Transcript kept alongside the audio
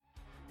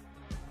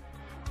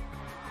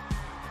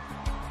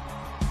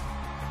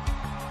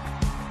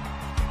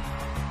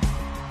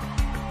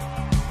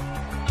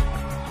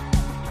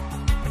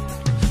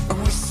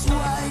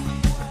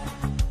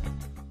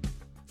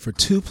For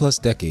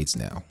 2+ decades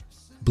now,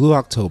 Blue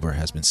October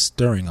has been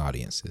stirring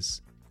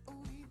audiences.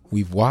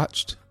 We've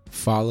watched,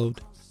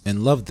 followed,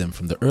 and loved them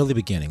from the early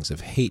beginnings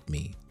of Hate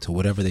Me to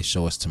whatever they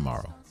show us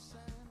tomorrow.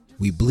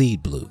 We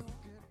bleed blue,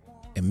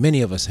 and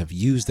many of us have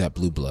used that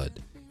blue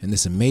blood and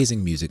this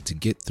amazing music to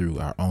get through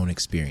our own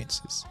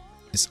experiences.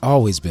 It's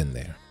always been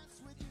there.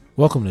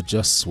 Welcome to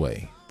Just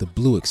Sway, the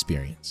Blue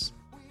Experience,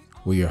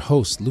 where your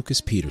host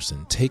Lucas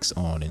Peterson takes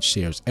on and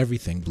shares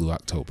everything Blue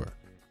October.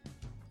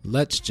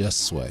 Let's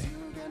just sway.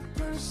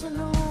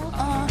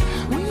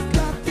 We've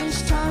got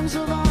these times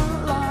of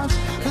our lives.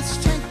 Let's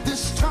take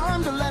this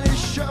time to let it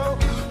show.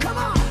 Come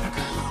on,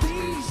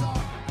 these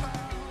are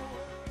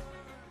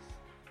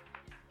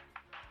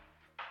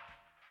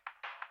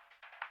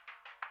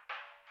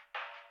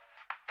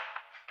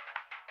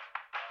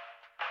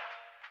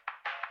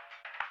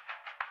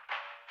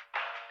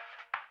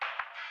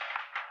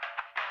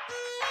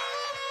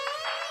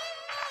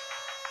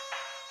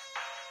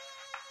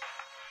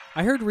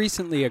I heard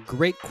recently a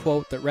great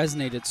quote that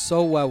resonated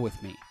so well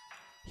with me.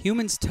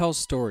 Humans tell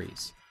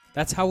stories.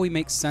 That's how we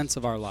make sense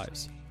of our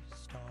lives.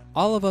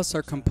 All of us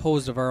are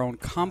composed of our own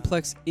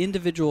complex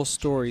individual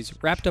stories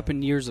wrapped up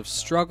in years of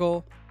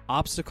struggle,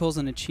 obstacles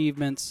and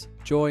achievements,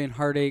 joy and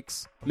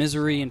heartaches,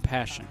 misery and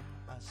passion.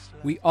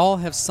 We all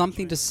have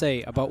something to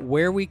say about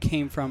where we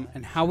came from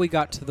and how we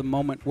got to the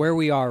moment where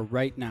we are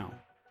right now.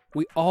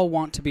 We all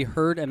want to be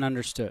heard and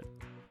understood.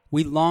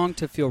 We long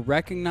to feel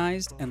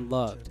recognized and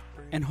loved,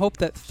 and hope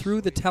that through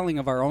the telling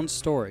of our own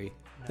story,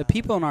 the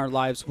people in our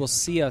lives will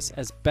see us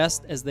as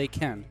best as they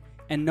can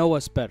and know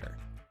us better.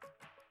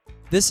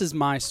 This is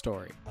my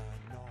story.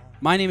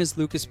 My name is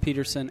Lucas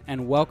Peterson,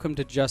 and welcome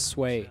to Just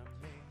Sway.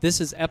 This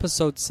is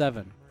episode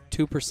 7,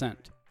 2%.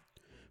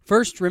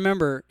 First,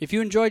 remember, if you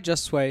enjoyed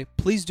Just Sway,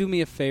 please do me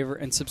a favor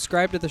and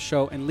subscribe to the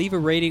show and leave a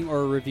rating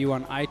or a review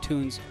on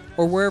iTunes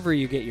or wherever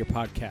you get your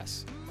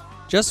podcasts.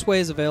 Just Sway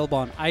is available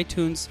on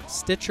iTunes,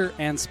 Stitcher,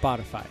 and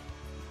Spotify.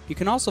 You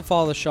can also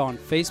follow the show on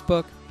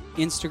Facebook,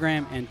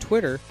 Instagram, and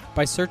Twitter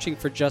by searching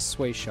for Just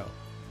Sway Show.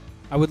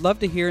 I would love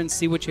to hear and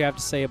see what you have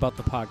to say about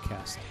the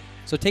podcast.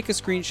 So take a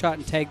screenshot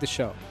and tag the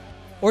show.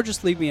 Or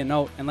just leave me a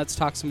note and let's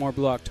talk some more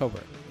Blue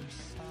October.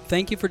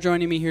 Thank you for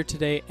joining me here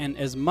today, and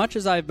as much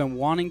as I've been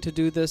wanting to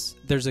do this,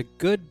 there's a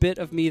good bit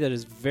of me that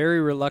is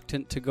very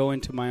reluctant to go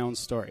into my own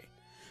story.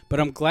 But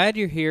I'm glad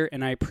you're here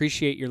and I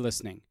appreciate your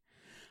listening.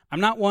 I'm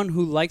not one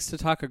who likes to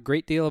talk a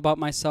great deal about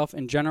myself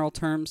in general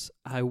terms.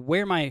 I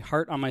wear my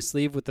heart on my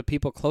sleeve with the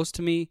people close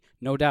to me,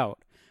 no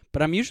doubt,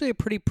 but I'm usually a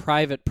pretty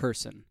private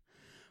person.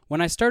 When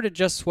I started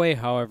Just Sway,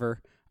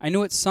 however, I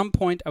knew at some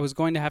point I was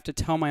going to have to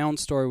tell my own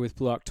story with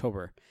Blue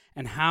October,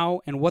 and how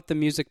and what the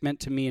music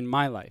meant to me in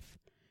my life.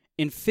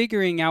 In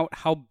figuring out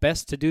how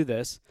best to do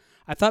this,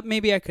 I thought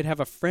maybe I could have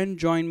a friend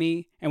join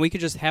me, and we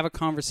could just have a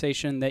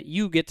conversation that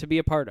you get to be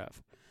a part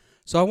of.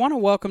 So I want to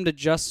welcome to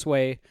Just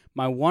Sway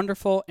my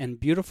wonderful and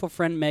beautiful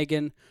friend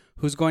Megan,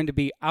 who's going to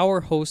be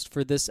our host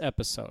for this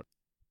episode.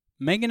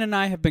 Megan and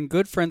I have been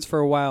good friends for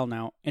a while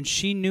now, and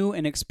she knew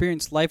and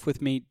experienced life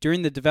with me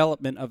during the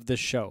development of this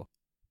show.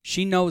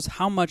 She knows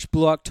how much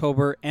Blue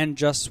October and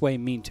Just Sway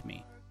mean to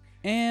me.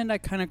 And I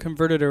kind of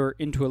converted her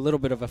into a little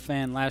bit of a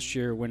fan last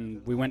year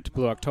when we went to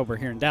Blue October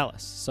here in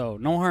Dallas, so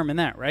no harm in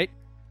that, right?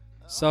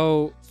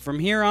 So from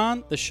here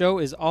on, the show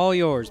is all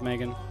yours,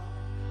 Megan.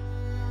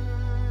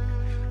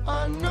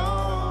 I know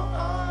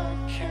I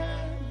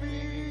can't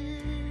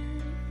be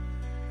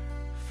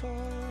far.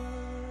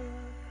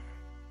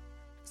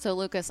 So,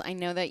 Lucas, I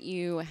know that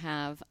you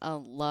have a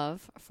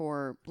love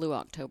for Blue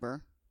October,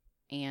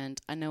 and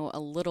I know a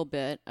little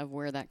bit of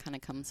where that kind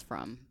of comes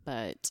from,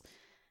 but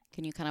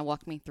can you kind of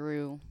walk me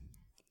through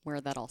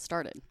where that all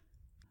started?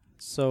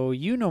 So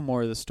you know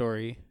more of the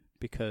story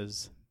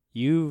because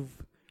you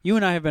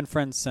and I have been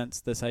friends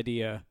since this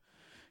idea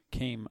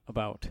came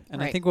about, and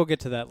Right. I think we'll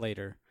get to that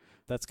later.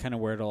 That's kind of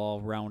where it'll all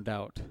round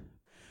out.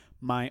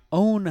 My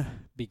own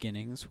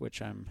beginnings,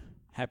 which I'm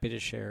happy to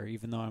share,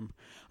 even though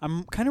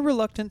I'm kind of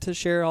reluctant to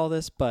share all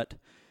this, but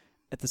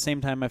at the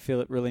same time I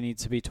feel it really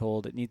needs to be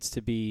told. It needs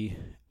to be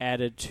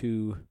added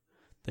to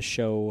the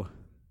show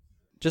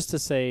just to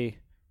say,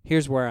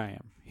 here's where I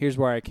am, here's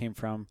where I came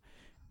from,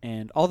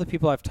 and all the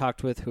people I've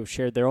talked with who have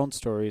shared their own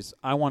stories,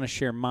 I want to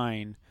share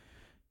mine,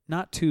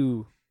 not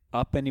to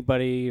up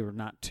anybody or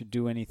not to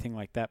do anything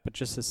like that, but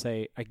just to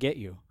say, I get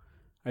you.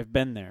 I've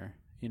been there,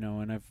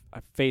 and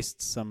I've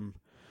faced some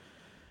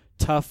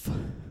tough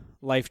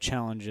life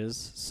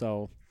challenges.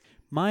 So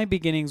my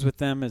beginnings with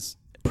them is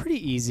pretty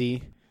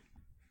easy.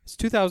 It's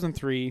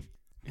 2003,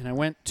 and I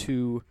went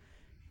to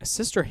a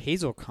Sister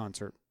Hazel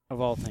concert,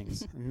 of all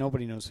things.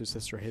 Nobody knows who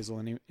Sister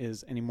Hazel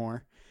is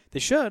anymore. They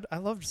should. I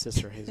loved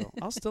Sister Hazel.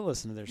 I'll still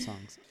listen to their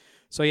songs.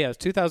 So yeah, it was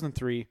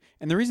 2003,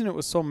 and the reason it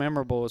was so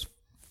memorable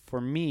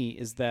for me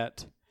is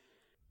that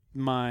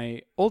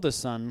my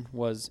oldest son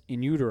was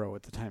in utero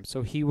at the time.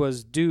 So he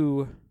was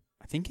due,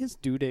 I think his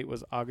due date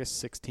was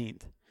August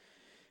 16th.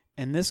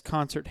 And this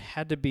concert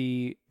had to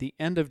be the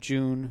end of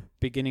June,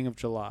 beginning of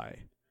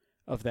July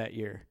of that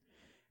year.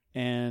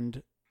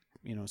 And,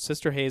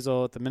 Sister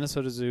Hazel at the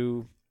Minnesota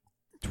Zoo,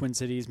 Twin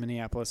Cities,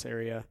 Minneapolis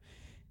area.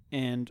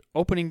 And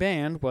opening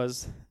band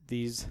was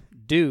these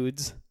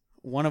dudes,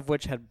 one of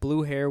which had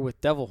blue hair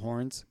with devil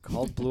horns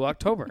called Blue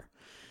October.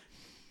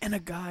 And a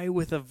guy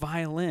with a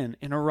violin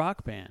in a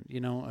rock band.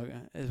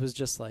 It was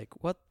just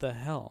like, what the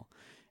hell?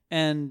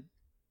 And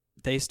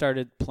they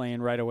started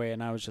playing right away,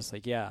 and I was just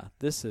like, yeah,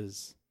 this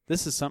is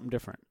something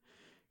different.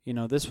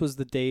 This was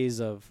the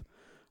days of,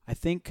 I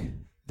think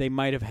they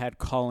might have had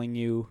Calling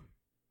You.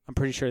 I'm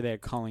pretty sure they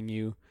had Calling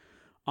You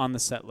on the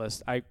set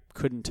list. I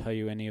couldn't tell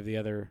you any of the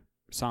other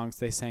songs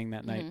they sang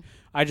that night.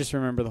 I just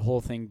remember the whole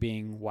thing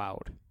being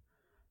wowed.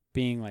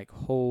 Being like,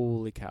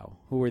 holy cow,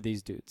 who are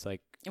these dudes?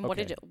 Like, And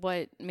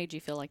what made you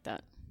feel like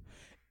that?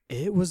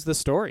 It was the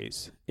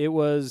stories. It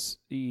was,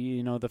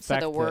 the fact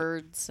that... the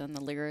words and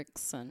the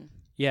lyrics and...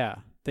 Yeah,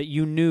 that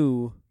you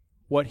knew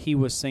what he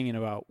was singing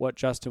about, what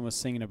Justin was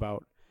singing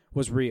about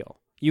was real.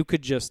 You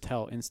could just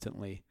tell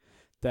instantly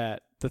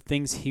that the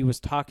things he was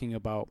talking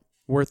about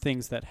were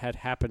things that had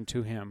happened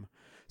to him.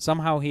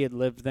 Somehow he had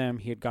lived them.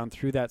 He had gone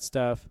through that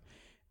stuff.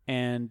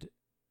 And,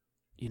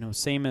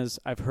 same as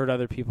I've heard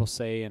other people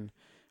say, and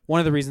one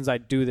of the reasons I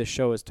do this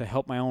show is to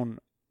help my own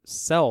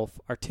self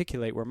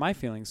articulate where my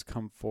feelings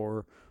come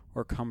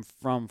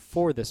from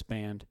for this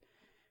band.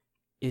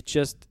 It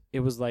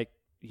was like,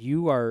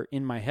 you are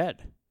in my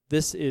head.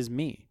 This is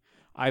me.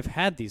 I've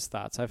had these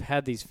thoughts. I've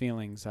had these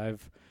feelings.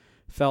 I've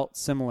felt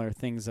similar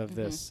things of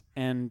this.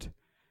 And,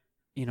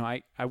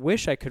 I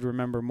wish I could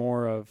remember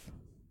more of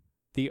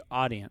the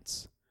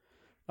audience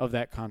of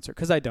that concert,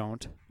 because I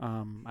don't.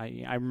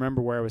 I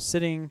remember where I was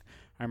sitting.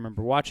 I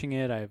remember watching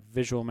it. I have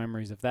visual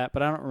memories of that,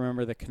 but I don't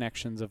remember the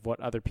connections of what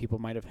other people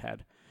might have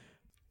had.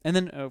 And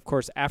then, of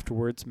course,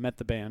 afterwards, met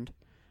the band,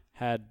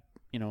 had,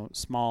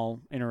 small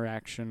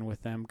interaction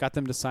with them, got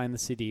them to sign the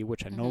CD,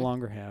 which I no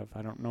longer have.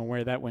 I don't know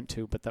where that went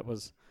to, but that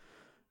was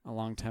a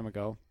long time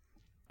ago.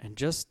 And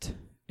just,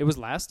 it was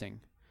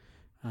lasting.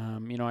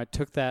 I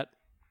took that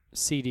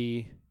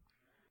CD,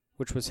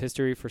 which was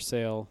History for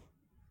Sale,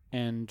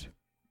 and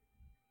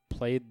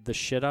played the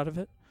shit out of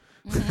it,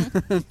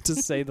 to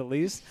say the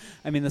least.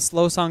 I mean, the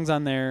slow songs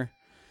on there,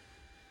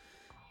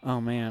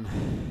 oh man,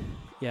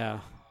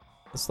 yeah.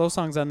 The slow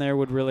songs on there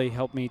would really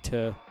help me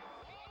to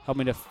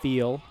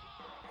feel,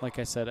 like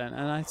I said, and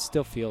I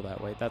still feel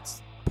that way.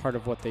 That's part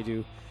of what they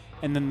do.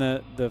 And then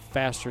the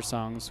faster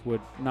songs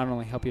would not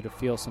only help you to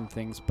feel some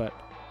things, but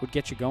would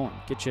get you going,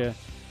 get you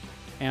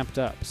amped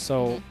up.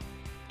 So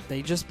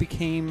they just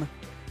became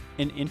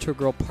an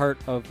integral part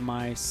of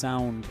my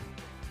sound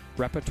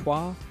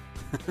repertoire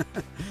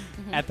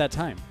at that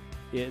time.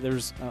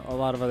 There's a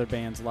lot of other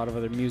bands, a lot of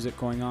other music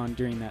going on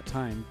during that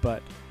time,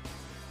 but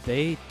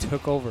they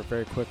took over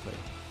very quickly.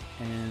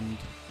 And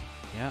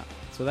yeah,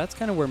 so that's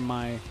kind of where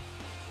my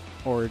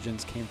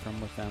origins came from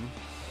with them.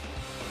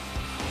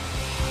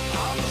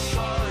 I'm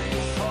sorry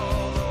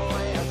for the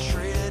way I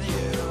treated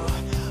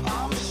you.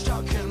 I'm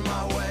stuck in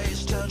my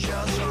ways to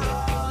just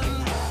run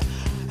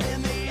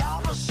in the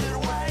opposite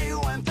way.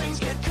 When things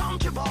get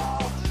comfortable,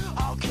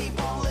 I'll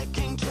keep on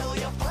licking till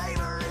your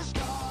flavor is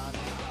gone.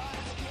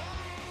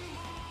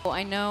 Well,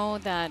 I know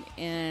that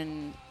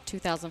in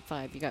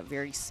 2005 you got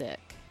very sick.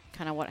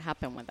 Kind of what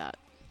happened with that?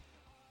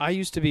 I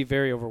used to be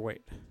very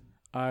overweight.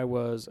 I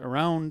was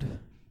around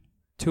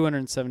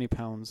 270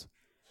 pounds.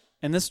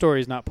 And this story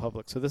is not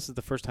public, so this is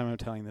the first time I'm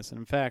telling this. And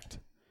in fact,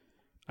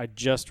 I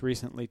just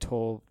recently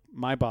told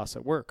my boss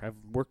at work. I've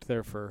worked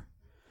there for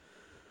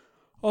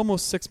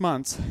almost 6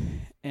 months,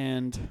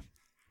 and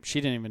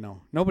she didn't even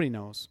know. Nobody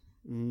knows.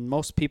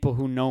 Most people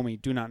who know me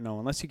do not know,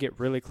 unless you get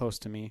really close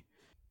to me.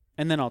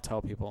 And then I'll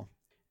tell people.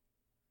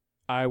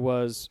 I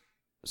was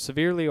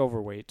severely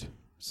overweight,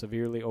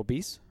 severely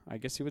obese, I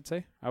guess you would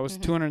say. I was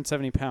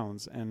 270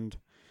 pounds and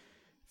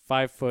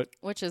 5 foot.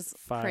 Which is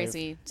 5.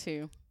 crazy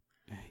to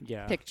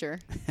picture.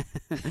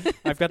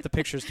 I've got the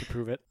pictures to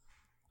prove it.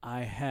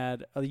 I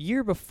had, a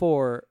year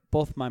before,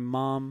 both my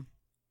mom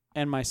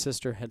and my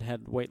sister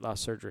had weight loss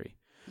surgery.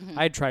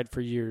 I had tried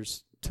for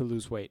years to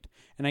lose weight.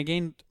 And I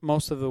gained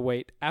most of the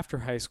weight after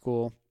high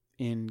school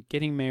in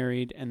getting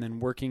married and then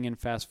working in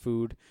fast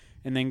food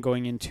and then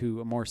going into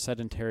a more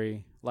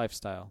sedentary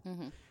lifestyle.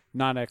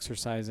 Not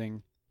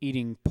exercising,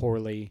 eating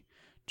poorly,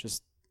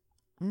 just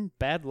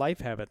bad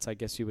life habits, I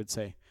guess you would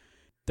say.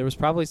 There was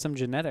probably some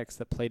genetics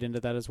that played into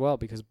that as well,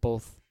 because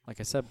both, like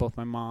I said, both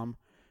my mom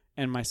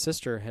and my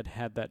sister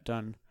had that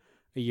done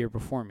a year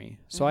before me.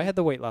 So I had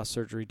the weight loss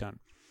surgery done.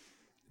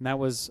 And that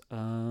was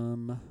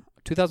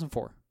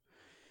 2004.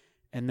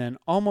 And then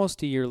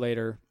almost a year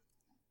later,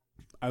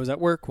 I was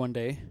at work one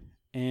day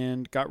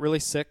and got really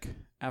sick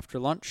after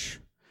lunch,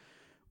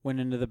 went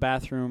into the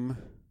bathroom,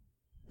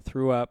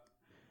 threw up,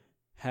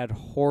 had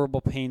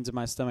horrible pains in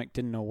my stomach,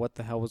 didn't know what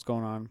the hell was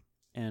going on.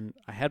 And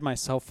I had my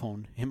cell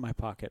phone in my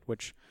pocket,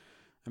 which,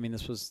 I mean,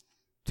 this was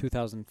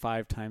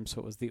 2005 time, so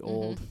it was the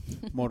old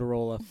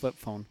Motorola flip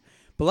phone.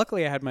 But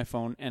luckily I had my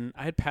phone, and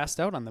I had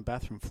passed out on the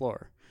bathroom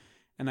floor.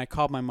 And I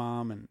called my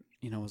mom and,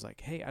 was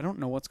like, hey, I don't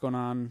know what's going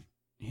on.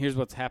 Here's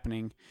what's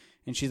happening.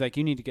 And she's like,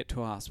 you need to get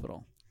to a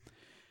hospital.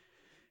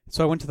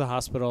 So I went to the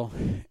hospital,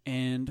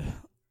 and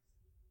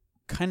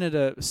kind of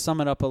to sum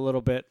it up a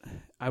little bit,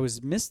 I was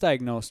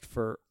misdiagnosed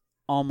for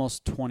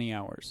almost 20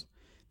 hours.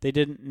 They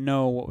didn't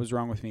know what was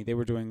wrong with me. They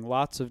were doing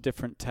lots of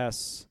different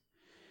tests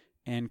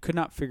and could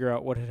not figure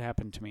out what had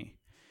happened to me.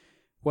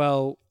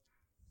 Well,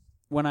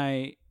 when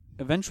I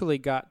eventually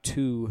got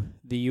to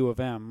the U of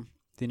M,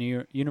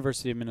 the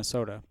University of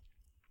Minnesota,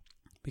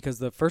 because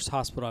the first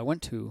hospital I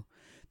went to,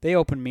 they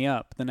opened me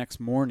up the next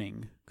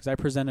morning, because I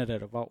presented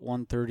at about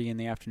 1:30 in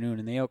the afternoon,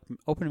 and they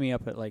opened me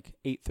up at like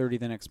 8:30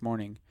 the next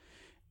morning,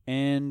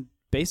 and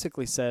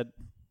basically said,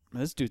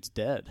 this dude's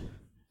dead.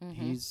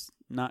 Mm-hmm. He's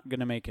not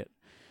going to make it.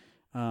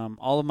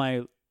 All of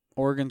my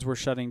organs were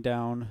shutting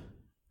down.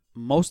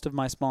 Most of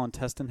my small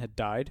intestine had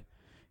died.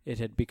 It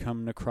had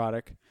become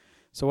necrotic.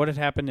 So what had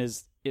happened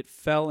is it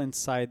fell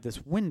inside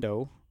this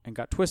window and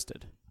got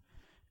twisted.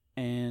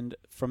 And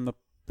from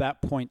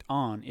that point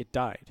on, it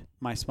died,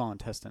 my small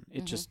intestine.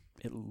 It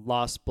it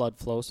lost blood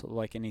flow. So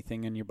like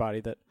anything in your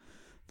body that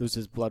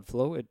loses blood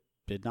flow, it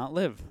did not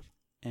live.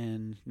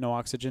 And no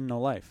oxygen, no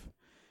life.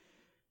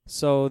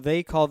 So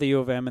they called the U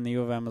of M, and the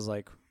U of M was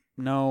like,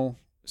 no,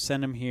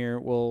 send him here.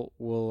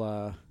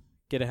 We'll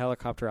get a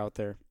helicopter out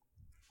there.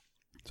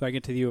 So I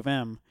get to the U of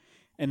M,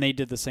 and they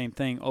did the same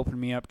thing, opened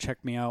me up,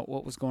 checked me out,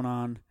 what was going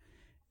on.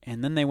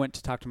 And then they went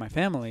to talk to my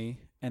family,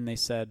 and they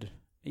said,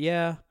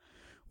 yeah,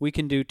 we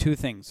can do two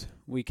things.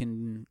 We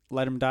can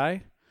let him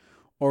die,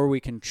 or we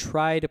can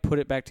try to put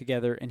it back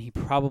together, and he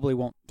probably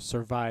won't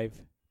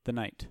survive the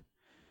night.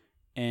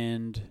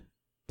 And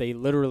they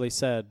literally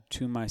said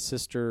to my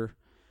sister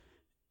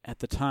at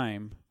the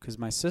time, because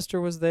my sister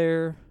was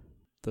there,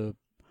 the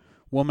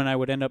woman I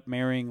would end up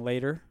marrying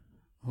later,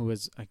 who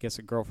was, I guess,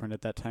 a girlfriend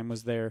at that time,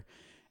 was there,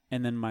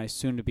 and then my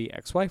soon-to-be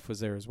ex-wife was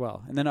there as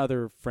well. And then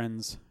other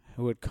friends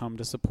who had come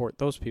to support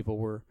those people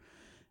were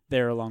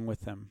there along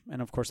with them.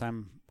 And, of course,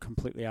 I'm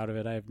completely out of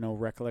it. I have no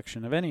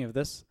recollection of any of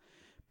this.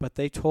 But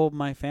they told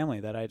my family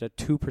that I had a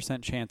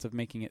 2% chance of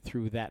making it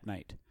through that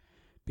night,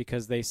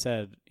 because they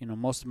said,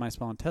 most of my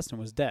small intestine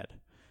was dead.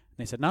 And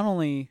they said, not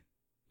only,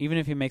 even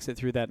if he makes it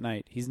through that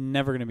night, he's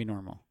never going to be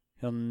normal.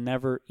 He'll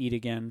never eat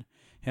again.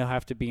 He'll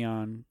have to be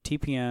on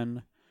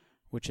TPN,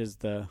 which is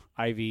the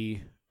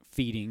IV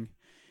feeding,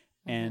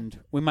 and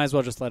we might as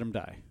well just let him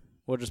die.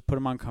 We'll just put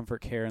him on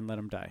comfort care and let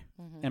him die.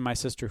 Mm-hmm. And my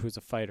sister, who's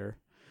a fighter,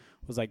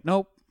 was like,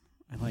 nope.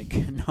 I'm like,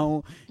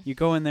 no, you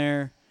go in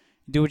there,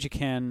 do what you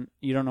can.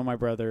 You don't know my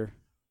brother,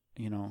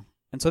 And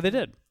so they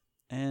did.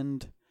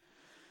 And,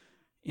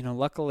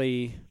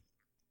 luckily,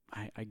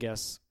 I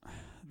guess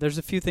there's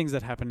a few things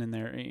that happen in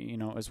there,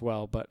 as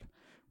well, but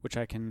which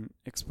I can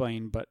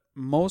explain. But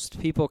most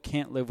people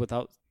can't live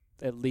without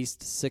at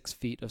least 6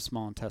 feet of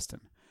small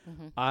intestine.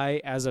 Mm-hmm.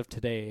 I, as of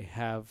today,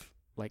 have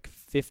like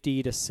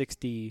 50 to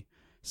 60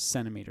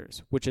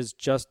 centimeters, which is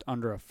just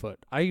under a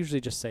foot. I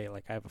usually just say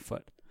like I have a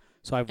foot.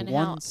 So I have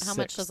how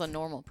much does a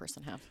normal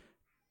person have?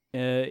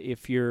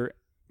 If you're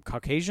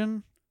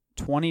Caucasian,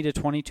 20 to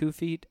 22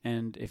 feet.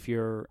 And if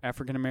you're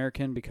African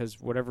American, because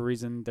whatever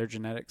reason, their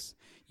genetics,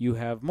 you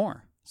have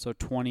more. So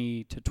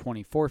 20 to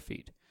 24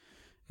 feet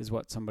is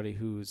what somebody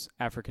who's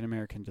African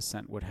American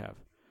descent would have.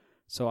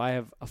 So I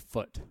have a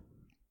foot.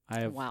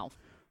 I have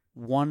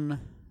one.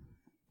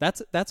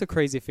 That's a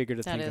crazy figure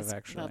to think of,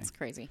 actually. That's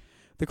crazy.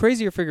 The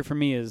crazier figure for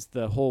me is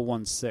the whole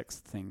 1/6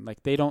 thing.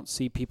 Like, they don't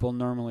see people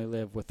normally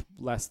live with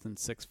less than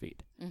 6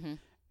 feet. Mm-hmm.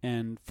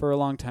 And for a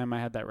long time,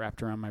 I had that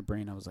wrapped around my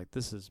brain. I was like,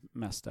 this is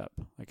messed up.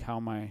 Like, how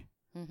am I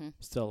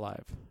still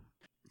alive?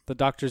 The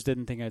doctors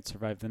didn't think I'd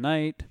survive the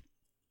night.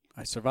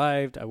 I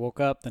survived. I woke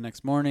up the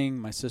next morning.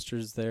 My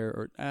sister's there.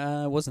 Or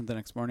it wasn't the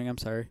next morning. I'm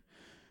sorry.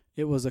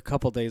 It was a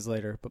couple days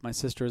later. But my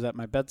sister was at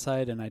my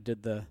bedside, and I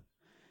did the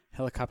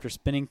helicopter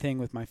spinning thing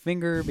with my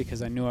finger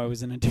because I knew I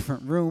was in a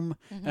different room.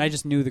 Mm-hmm. And I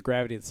just knew the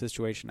gravity of the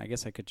situation. I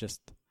guess I could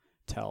just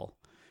tell.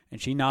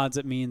 And she nods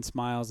at me and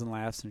smiles and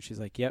laughs, and she's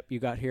like, yep, you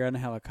got here on a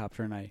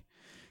helicopter. And I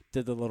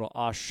did the little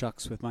aw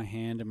shucks with my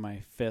hand and my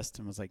fist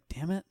and was like,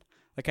 damn it.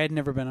 Like, I'd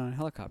never been on a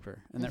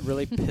helicopter. And that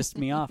really pissed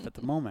me off at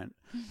the moment.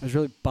 I was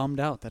really bummed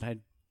out that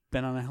I'd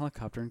been on a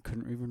helicopter and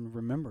couldn't even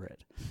remember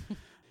it.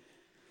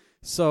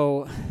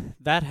 So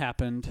that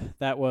happened.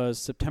 That was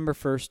September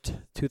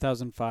 1st,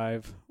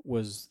 2005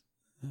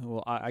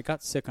 I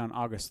got sick on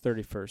August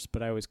 31st,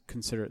 but I always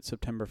consider it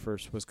September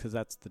 1st was because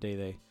that's the day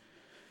they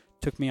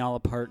took me all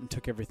apart and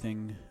took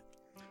everything.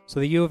 So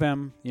the U of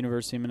M,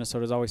 University of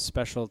Minnesota, is always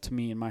special to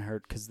me in my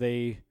heart because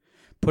they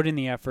put in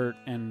the effort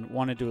and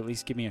wanted to at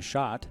least give me a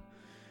shot.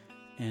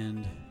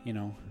 And,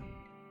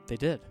 they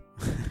did.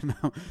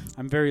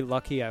 I'm very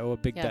lucky. I owe a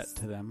big debt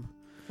to them.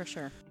 For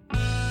sure.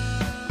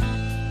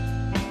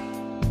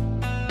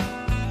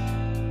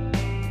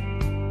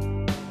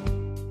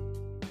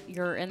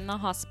 You're in the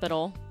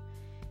hospital,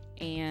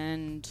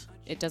 and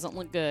it doesn't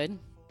look good.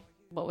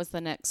 What was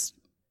the next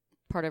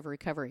part of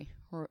recovery?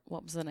 Or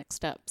what was the next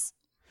steps?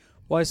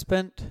 Well, I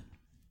spent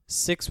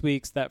 6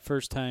 weeks that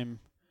first time,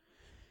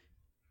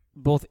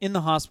 both in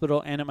the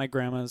hospital and at my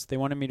grandma's. They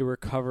wanted me to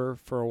recover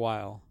for a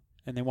while,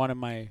 and they wanted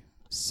my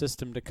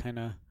system to kind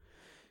of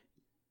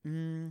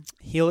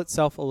heal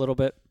itself a little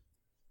bit.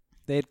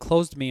 They had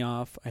closed me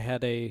off. I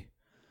had a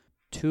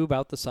tube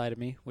out the side of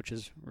me, which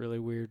is really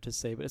weird to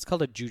say, but it's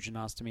called a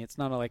jejunostomy. It's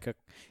not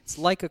it's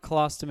like a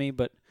colostomy,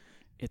 but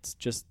it's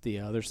just the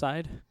other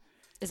side.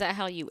 Is that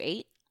how you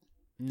ate?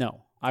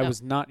 No, I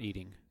was not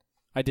eating.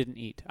 I didn't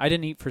eat. I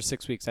didn't eat for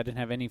 6 weeks. I didn't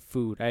have any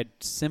food. I had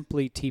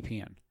simply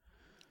TPN.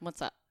 What's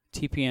that?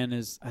 TPN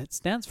it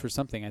stands for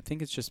something. I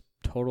think it's just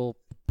total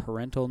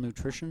parental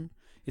nutrition.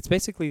 It's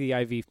basically the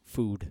IV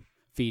food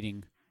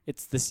feeding.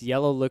 It's this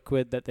yellow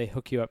liquid that they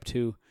hook you up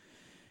to.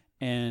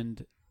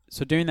 And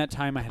so during that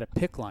time, I had a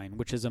PICC line,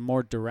 which is a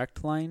more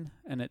direct line,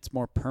 and it's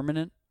more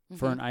permanent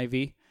for an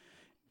IV.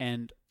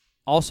 And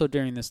also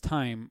during this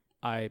time,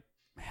 I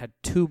had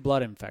 2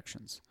 blood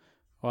infections.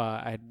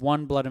 I had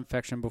 1 blood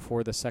infection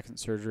before the second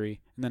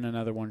surgery, and then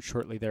another one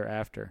shortly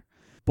thereafter.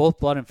 Both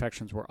blood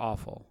infections were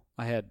awful.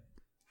 I had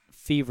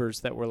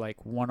fevers that were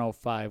like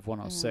 105,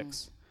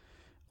 106.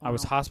 Wow. I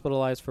was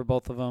hospitalized for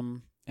both of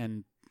them,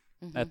 and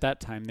at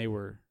that time they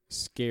were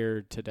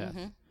scared to death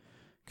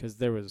because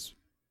there was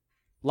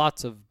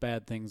lots of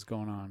bad things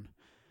going on.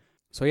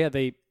 So yeah,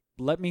 they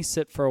let me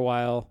sit for a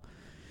while.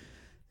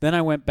 Then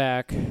I went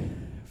back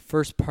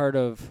first part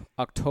of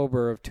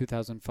October of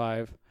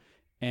 2005,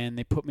 and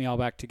they put me all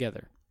back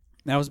together.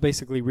 That was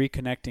basically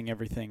reconnecting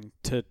everything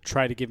to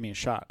try to give me a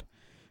shot.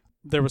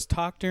 There was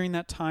talk during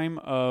that time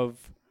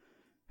of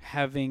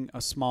having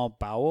a small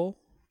bowel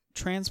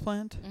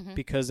transplant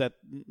because I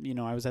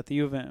was at the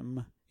U of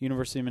M,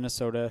 University of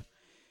Minnesota,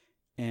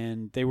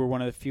 and they were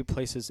one of the few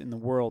places in the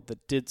world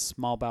that did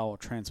small bowel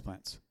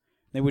transplants.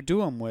 They would do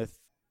them with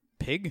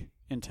pig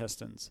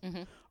intestines.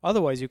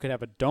 Otherwise, you could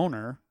have a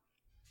donor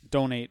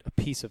donate a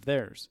piece of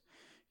theirs.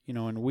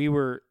 And we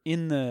were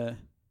in the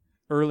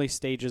early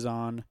stages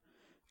on.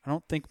 I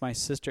don't think my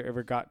sister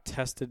ever got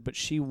tested, but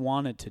she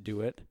wanted to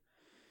do it.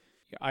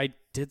 I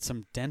did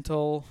some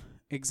dental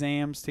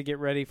exams to get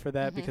ready for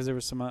that because there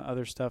was some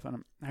other stuff.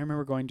 And I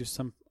remember going to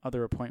some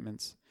other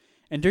appointments.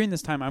 And during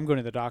this time, I'm going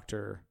to the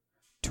doctor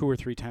 2 or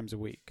 3 times a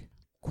week.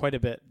 Quite a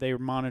bit. They were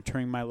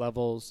monitoring my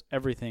levels,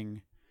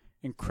 everything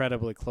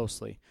incredibly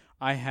closely.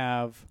 I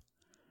have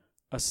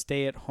a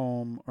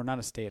stay-at-home, or not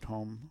a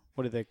stay-at-home,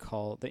 what do they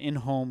call it? The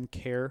in-home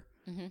care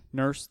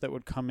nurse that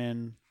would come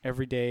in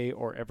every day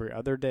or every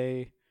other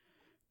day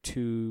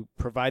to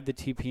provide the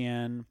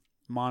TPN,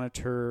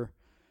 monitor,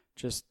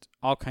 just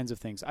all kinds of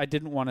things. I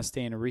didn't want to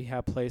stay in a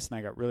rehab place, and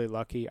I got really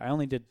lucky. I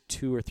only did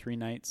 2 or 3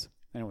 nights,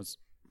 and it was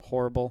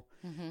horrible.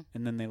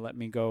 And then they let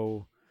me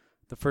go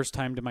the first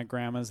time to my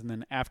grandma's, and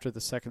then after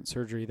the second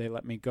surgery, they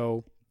let me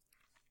go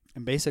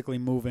and basically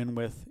move in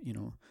with,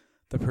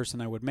 the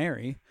person I would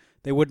marry.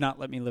 They would not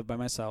let me live by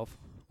myself,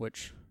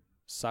 which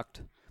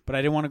sucked. But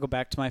I didn't want to go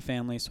back to my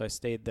family, so I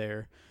stayed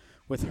there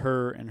with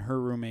her and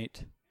her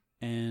roommate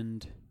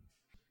and,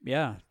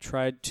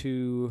 tried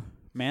to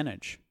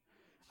manage.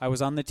 I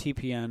was on the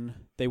TPN.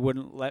 They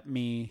wouldn't let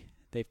me.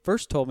 They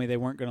first told me they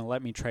weren't going to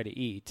let me try to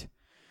eat.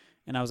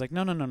 And I was like,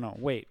 no,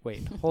 wait,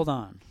 hold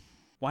on.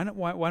 Why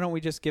don't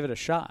we just give it a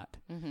shot?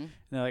 And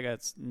they're like,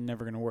 that's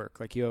never going to work.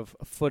 Like, you have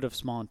a foot of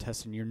small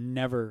intestine. You're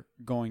never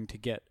going to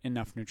get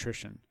enough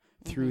nutrition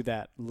through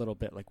that little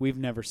bit. Like, we've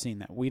never seen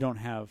that. We don't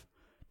have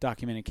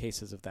documented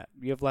cases of that.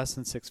 You have less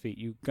than 6 feet.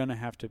 You're going to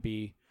have to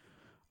be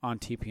on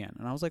TPN.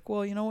 And I was like,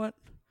 well, you know what?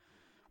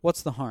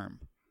 What's the harm?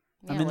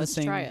 Yeah, let's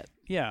try it.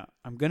 Yeah,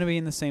 I'm going to be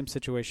in the same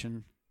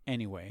situation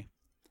anyway.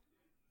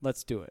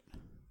 Let's do it.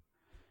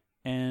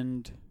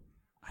 And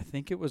I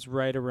think it was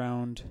right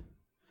around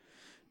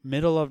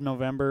middle of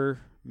November,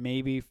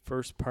 maybe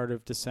first part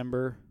of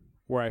December,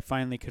 where I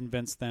finally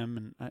convinced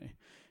them.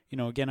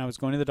 And again, I was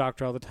going to the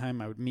doctor all the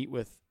time. I would meet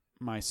with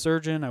my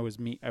surgeon. I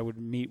would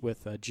meet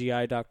with a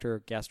GI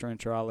doctor,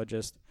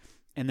 gastroenterologist,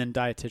 and then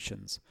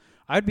dietitians.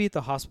 I'd be at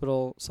the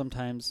hospital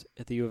sometimes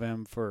at the U of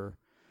M for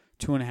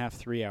 2.5,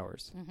 3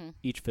 hours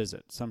each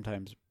visit,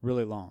 sometimes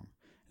really long.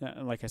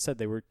 Like I said,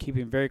 they were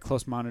keeping very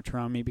close monitor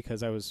on me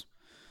because I was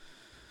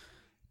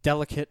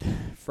delicate,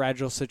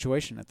 fragile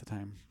situation at the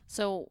time.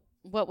 So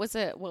what was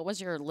it? What was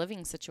your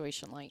living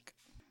situation like?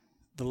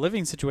 The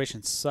living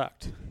situation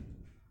sucked.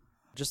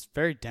 Just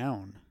very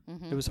down.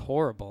 It was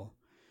horrible.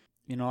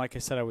 Like I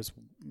said, I was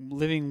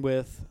living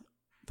with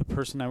the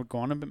person I would go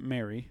on to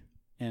marry,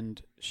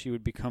 and she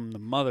would become the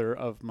mother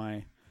of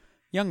my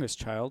youngest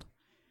child.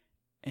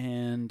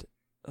 And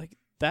like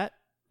that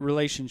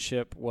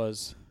relationship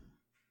was,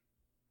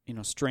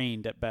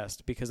 strained at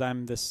best because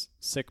I'm this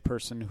sick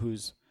person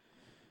who's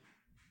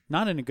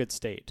not in a good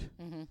state.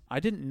 I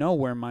didn't know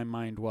where my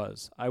mind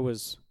was. I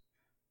was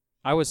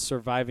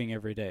surviving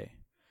every day.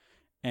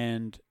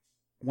 And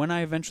when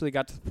I eventually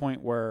got to the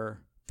point where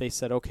they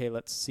said, okay,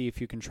 let's see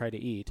if you can try to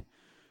eat,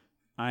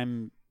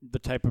 I'm the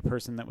type of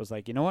person that was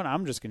like, you know what,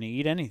 I'm just going to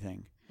eat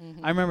anything.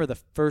 I remember the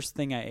first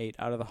thing I ate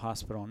out of the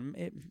hospital, and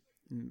it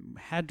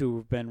had to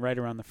have been right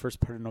around the first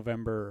part of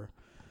November, or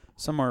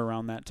somewhere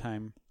around that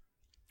time,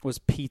 was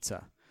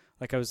pizza.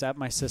 Like, I was at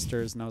my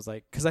sister's, and I was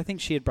like, because I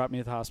think she had brought me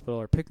to the hospital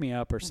or picked me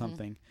up or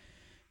something,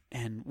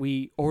 and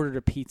we ordered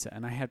a pizza,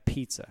 and I had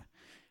pizza,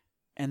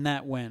 and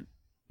that went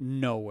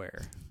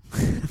nowhere.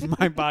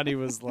 My body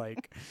was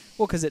like,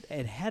 well, because it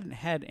hadn't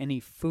had any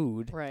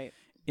food right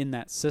in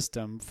that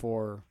system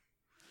for,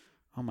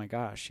 oh my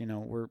gosh,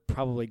 we're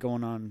probably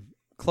going on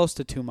close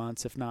to 2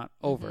 months, if not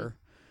over.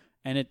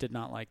 And it did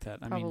not like that.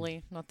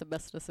 Probably not the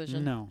best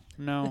decision. No.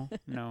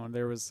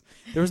 There was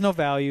no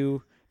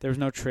value. There was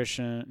no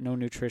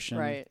nutrition.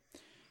 Right.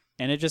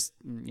 And it just,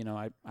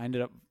 I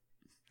ended up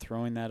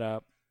throwing that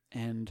up.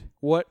 And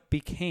what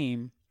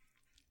became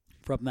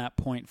from that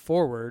point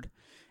forward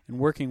and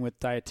working with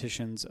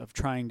dietitians of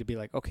trying to be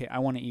like, okay, I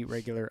want to eat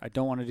regular. I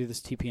don't want to do this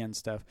TPN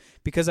stuff.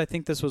 Because I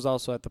think this was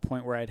also at the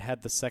point where I'd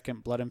had the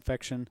second blood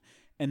infection,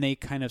 and they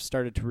kind of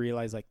started to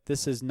realize, like,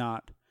 this is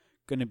not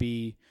going to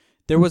be...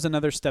 There was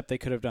another step they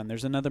could have done.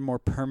 There's another more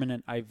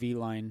permanent IV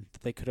line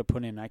that they could have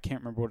put in. I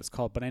can't remember what it's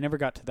called, but I never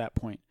got to that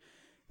point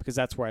because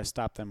that's where I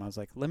stopped them. I was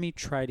like, let me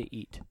try to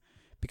eat,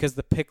 because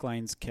the PICC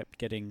lines kept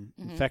getting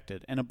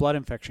infected, and a blood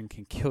infection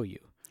can kill you.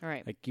 All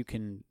right. Like you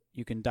can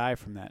die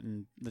from that.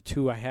 And the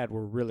 2 I had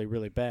were really,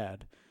 really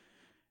bad.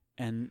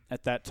 And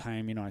at that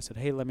time, I said,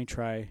 hey, let me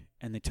try.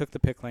 And they took the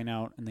PICC line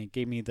out and they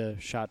gave me the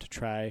shot to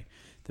try.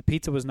 The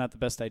pizza was not the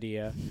best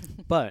idea,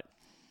 but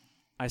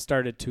I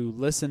started to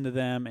listen to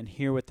them and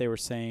hear what they were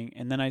saying,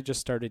 and then I just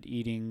started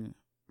eating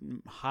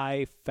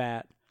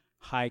high-fat,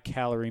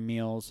 high-calorie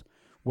meals,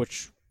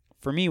 which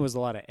for me was a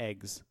lot of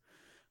eggs,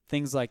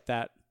 things like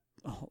that,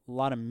 a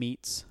lot of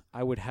meats.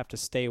 I would have to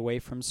stay away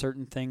from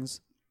certain things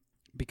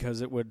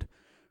because it would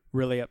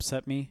really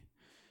upset me.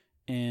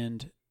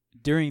 And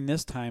during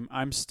this time,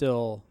 I'm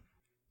still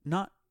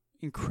not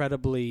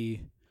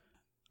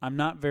I'm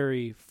not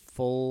very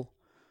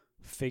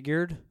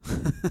full-figured,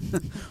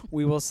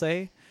 we will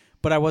say.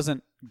 But I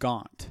wasn't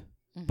gaunt,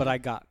 but I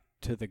got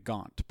to the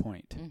gaunt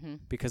point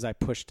because I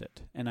pushed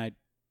it, and I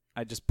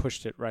just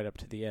pushed it right up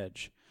to the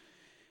edge.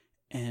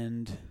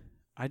 And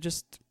it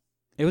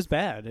was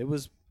bad. It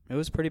was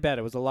pretty bad.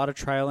 It was a lot of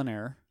trial and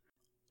error.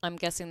 I'm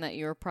guessing that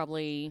you were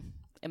probably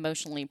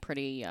emotionally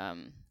pretty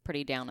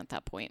down at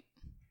that point.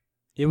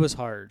 It was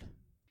hard.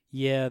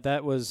 Yeah,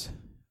 that was,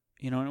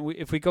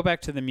 if we go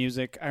back to the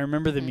music, I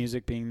remember the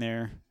music being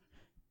there.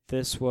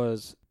 This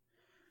was...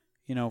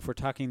 if we're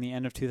talking the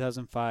end of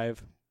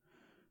 2005,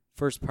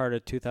 first part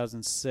of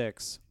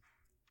 2006,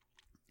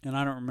 and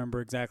I don't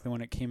remember exactly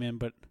when it came in,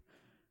 but,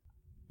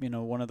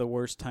 one of the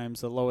worst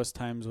times, the lowest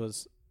times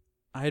was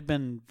I had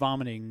been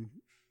vomiting,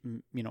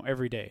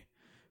 every day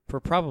for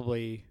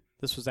probably,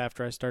 this was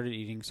after I started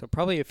eating, so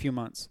probably a few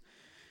months.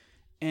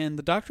 And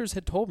the doctors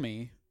had told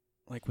me,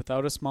 like,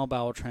 without a small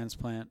bowel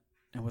transplant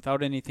and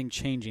without anything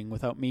changing,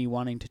 without me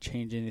wanting to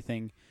change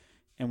anything,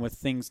 and with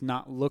things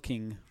not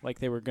looking like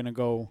they were going to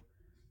go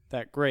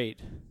that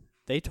great,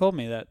 they told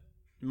me that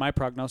my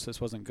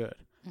prognosis wasn't good.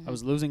 I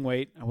was losing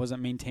weight. I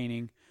wasn't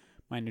maintaining.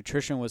 My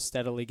nutrition was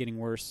steadily getting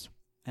worse.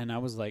 And I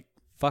was like,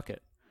 fuck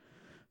it.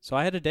 So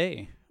I had a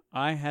day.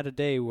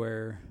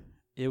 Where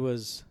it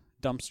was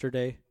dumpster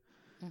day,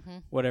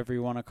 whatever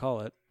you want to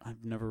call it.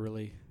 I've never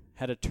really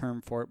had a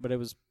term for it, but it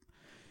was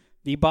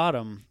the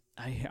bottom.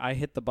 I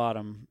hit the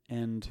bottom,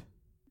 and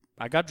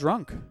I got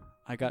drunk.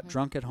 I got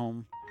drunk at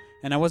home,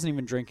 and I wasn't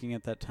even drinking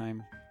at that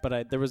time.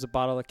 But there was a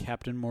bottle of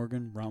Captain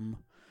Morgan rum.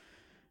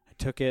 I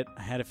took it.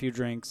 I had a few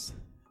drinks,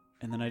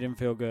 and then I didn't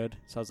feel good.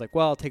 So I was like,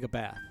 well, I'll take a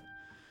bath,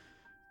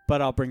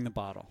 but I'll bring the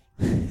bottle.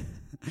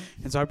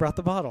 And so I brought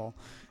the bottle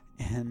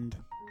and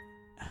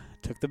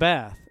took the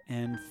bath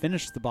and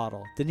finished the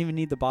bottle. Didn't even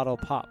need the bottle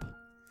of pop,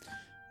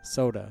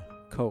 soda,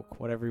 Coke,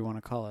 whatever you want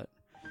to call it.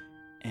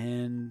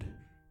 And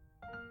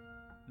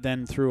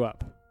then threw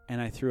up. And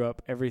I threw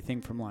up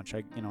everything from lunch.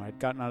 I'd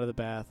gotten out of the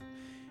bath,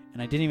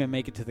 and I didn't even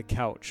make it to the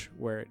couch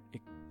where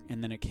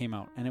and then it came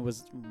out. And it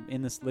was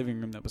in this living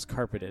room that was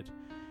carpeted.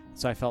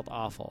 So I felt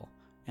awful.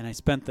 And I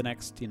spent the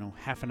next,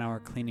 half an hour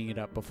cleaning it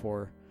up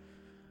before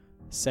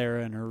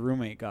Sarah and her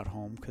roommate got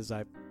home, because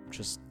I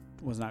just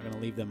was not going to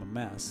leave them a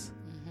mess.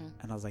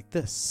 And I was like,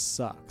 this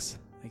sucks.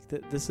 Like,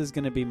 this is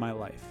going to be my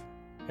life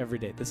every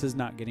day. This is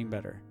not getting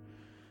better.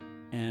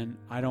 And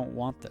I don't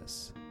want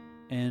this.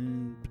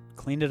 And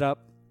cleaned it up,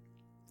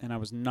 and I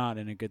was not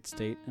in a good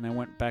state. And I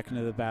went back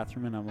into the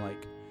bathroom, and I'm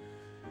like,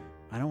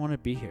 I don't want to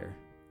be here.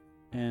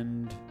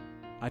 And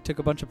I took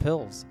a bunch of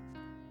pills.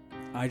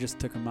 I just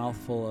took a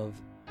mouthful of,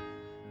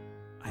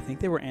 I think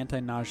they were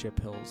anti-nausea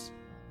pills.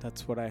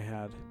 That's what I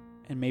had.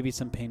 And maybe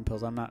some pain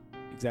pills. I'm not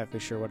exactly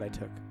sure what I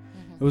took.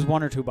 It was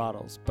 1 or 2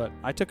 bottles, but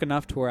I took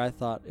enough to where I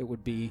thought it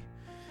would be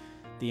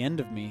the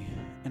end of me.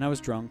 And I was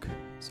drunk,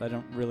 so I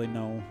don't really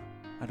know.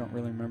 I don't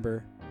really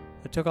remember.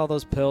 I took all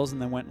those pills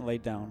and then went and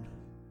laid down.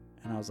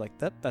 And I was like,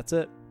 that's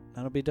it.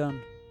 That'll be done.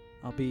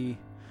 I'll be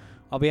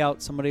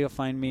out. Somebody will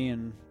find me,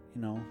 and,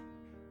 oh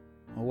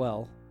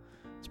well.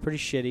 It's pretty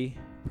shitty,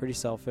 pretty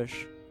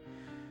selfish.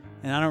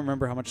 And I don't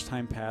remember how much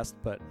time passed,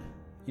 but,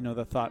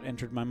 the thought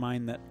entered my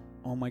mind that,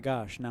 oh my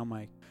gosh, now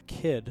my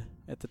kid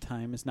at the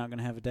time is not going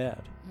to have a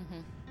dad.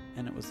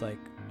 And it was like,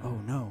 oh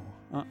no,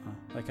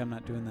 like, I'm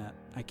not doing that.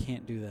 I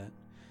can't do that.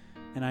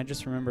 And I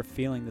just remember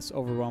feeling this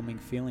overwhelming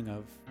feeling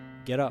of,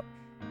 get up,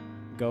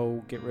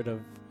 go get rid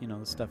of,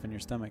 the stuff in your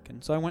stomach.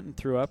 And so I went and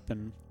threw up,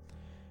 and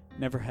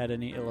never had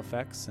any ill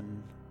effects,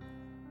 and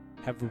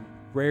have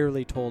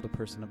rarely told a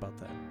person about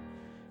that.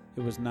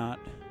 It was not,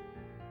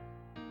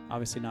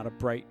 obviously not a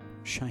bright,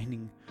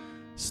 shining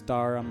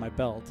star on my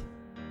belt.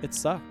 It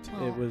sucked.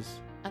 Well, It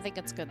was, I think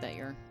it's good that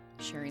you're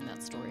sharing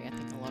that story. I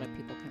think a lot of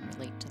people can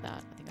relate to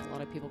that. I think a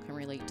lot of people can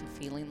relate to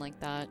feeling like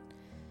that,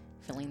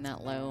 feeling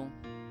that low.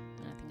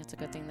 And I think it's a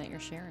good thing that you're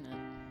sharing it.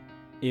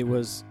 it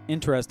was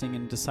interesting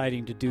in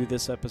deciding to do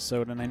this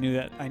episode, and I knew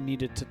that I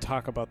needed to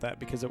talk about that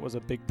because it was a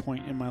big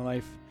point in my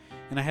life,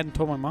 and I hadn't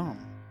told my mom.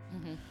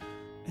 Mm-hmm.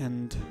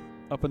 And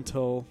up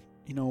until,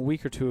 a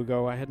week or two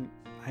ago, I hadn't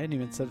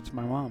even said it to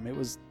my mom. It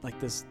was like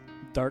this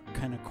dark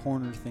kind of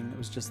corner thing that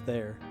was just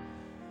there,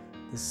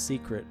 this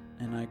secret.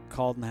 And I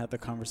called and had the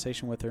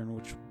conversation with her, and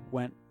which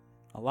went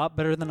a lot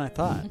better than I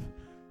thought.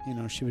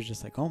 She was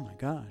just like, oh my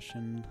gosh.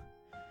 And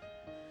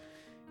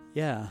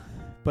yeah,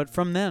 but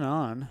from then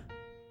on,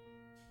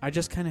 I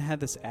just kind of had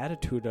this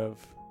attitude of,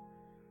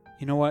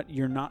 you know what,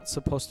 you're not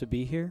supposed to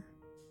be here.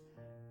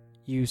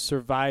 You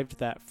survived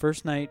that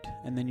first night,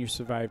 and then you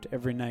survived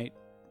every night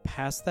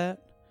past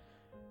that.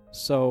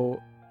 So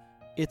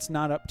it's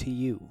not up to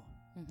you.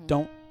 Mm-hmm.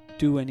 Don't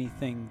do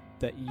anything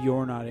that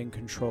you're not in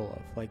control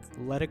of. Like,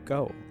 let it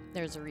go.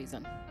 There's a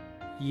reason.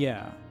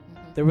 Yeah.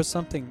 Mm-hmm. There was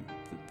something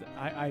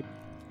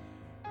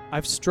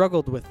I've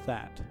struggled with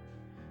that,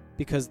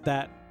 because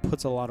that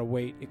puts a lot of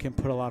weight. It can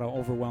put a lot of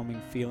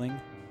overwhelming feeling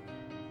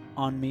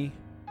on me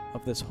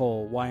of this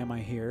whole, why am I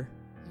here?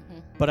 Mm-hmm.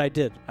 But I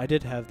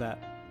did have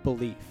that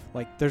belief.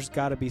 Like, there's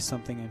got to be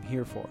something I'm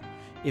here for.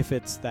 If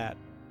it's that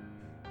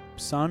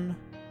son,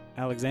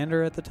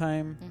 Alexander at the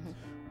time,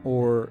 Mm-hmm.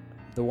 or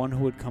the one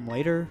who would come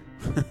later,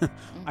 Mm-hmm.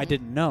 I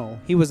didn't know.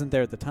 He wasn't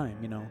there at the time,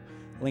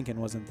 Lincoln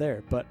wasn't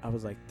there. But I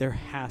was like, there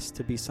has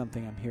to be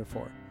something I'm here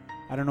for.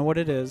 I don't know what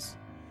it is,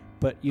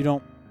 but you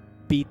don't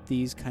beat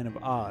these kind of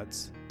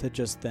odds to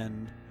just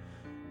then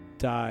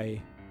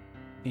die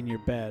in your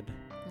bed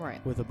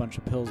Right. with a bunch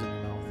of pills in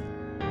your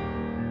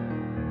mouth.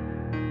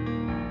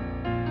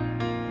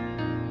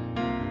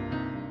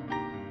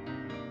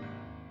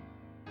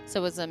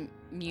 So was the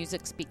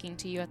music speaking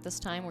to you at this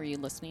time? Were you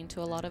listening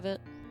to a lot of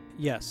it?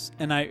 Yes,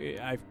 and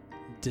I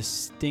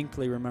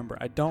distinctly remember.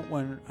 I don't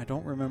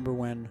remember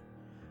when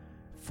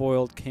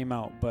Foiled came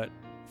out, but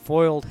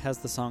Foiled has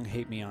the song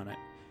 "Hate Me" on it,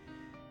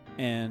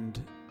 and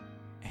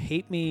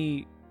 "Hate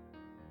Me."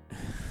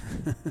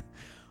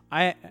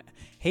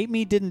 Hate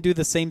Me didn't do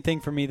the same thing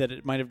for me that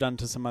it might have done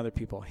to some other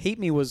people. Hate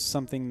Me was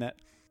something that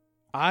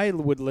I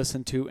would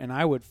listen to and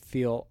I would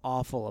feel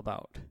awful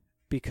about,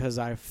 because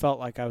I felt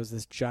like I was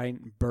this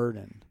giant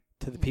burden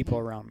to the people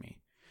around me,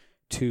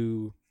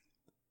 to,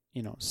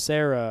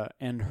 Sarah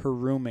and her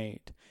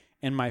roommate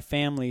and my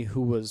family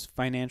who was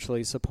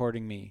financially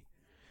supporting me.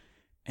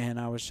 And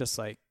I was just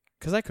like,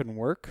 because I couldn't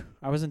work.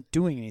 I wasn't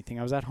doing anything.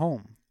 I was at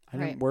home. I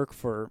Right. didn't work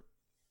for,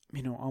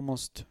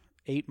 almost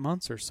 8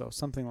 months or so,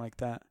 something like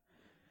that.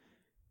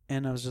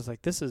 And I was just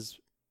like, this is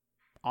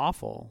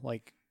awful.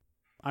 Like,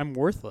 I'm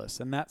worthless.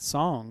 And that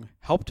song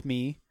helped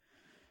me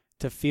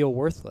to feel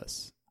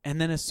worthless. And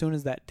then as soon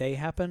as that day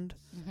happened,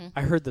 Mm-hmm.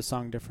 I heard the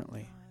song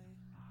differently.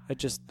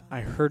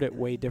 I heard it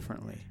way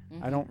differently.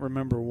 Mm-hmm. I don't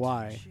remember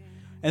why.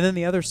 And then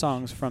the other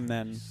songs from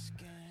then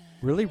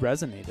really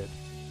resonated.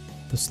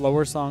 The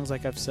slower songs,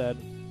 like I've said,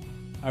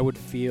 I would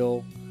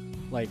feel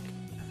like,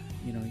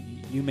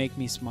 You Make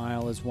Me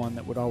Smile is one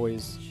that would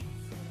always,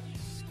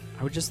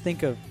 I would just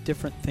think of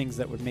different things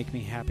that would make me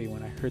happy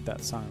when I heard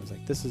that song. I was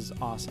like, this is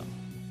awesome.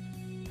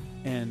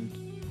 And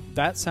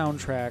that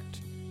soundtracked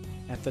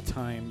at the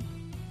time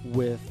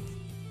with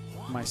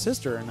my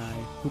sister and I,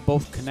 who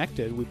both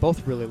connected. We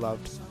both really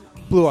loved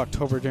Blue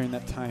October during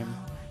that time.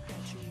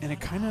 And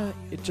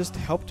it just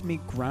helped me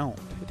ground.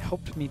 It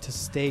helped me to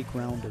stay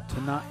grounded,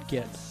 to not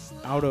get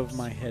out of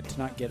my head, to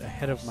not get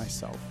ahead of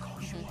myself,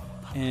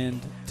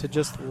 and to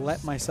just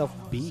let myself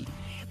be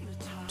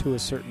to a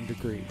certain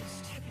degree.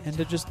 And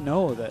to just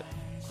know that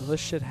this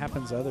shit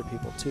happens to other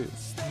people too.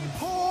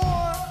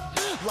 Poor,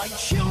 like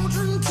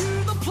children to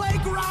the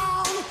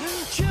playground,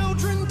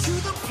 children to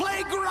the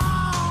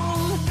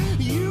playground.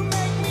 You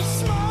make me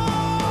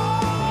smile.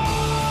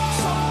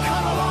 Some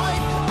kind of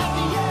light at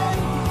the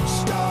end,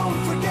 stone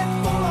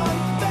forgetful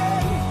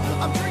unfed.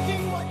 I'm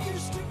drinking what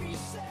used to be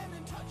said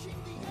and touching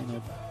the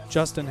If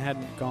Justin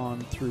hadn't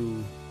gone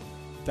through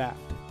that,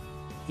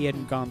 he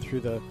hadn't gone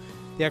through the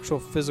actual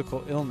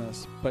physical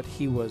illness, but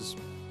he was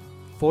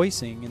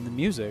voicing in the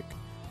music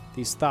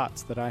these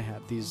thoughts that I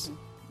had, these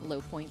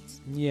Low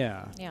points.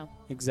 yeah,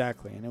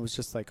 exactly. And it was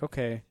just like,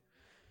 okay,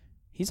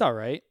 he's all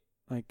right.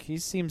 Like, he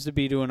seems to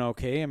be doing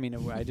okay. I mean,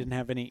 I didn't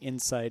have any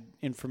inside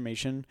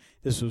information.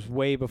 This was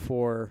way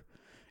before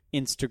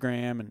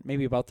Instagram and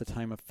maybe about the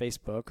time of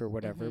Facebook or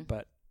whatever, Mm-hmm.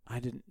 but I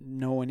didn't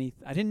know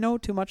I didn't know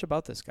too much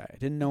about this guy. I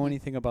didn't know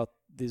anything about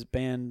these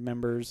band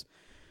members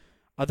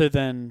other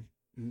than,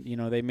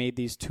 they made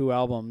these 2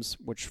 albums,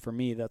 which for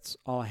me, that's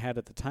all I had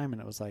at the time.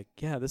 And it was like,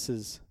 yeah,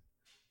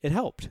 it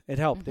helped. It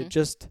helped.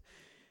 Mhm.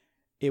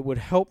 It would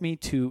help me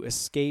to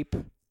escape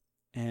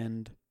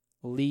and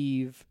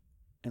leave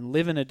and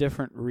live in a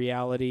different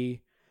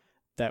reality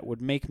that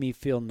would make me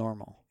feel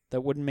normal,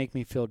 that wouldn't make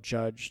me feel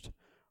judged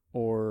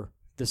or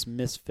this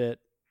misfit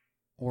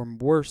or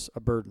worse, a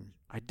burden.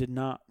 I did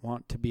not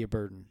want to be a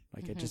burden.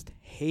 Like, I just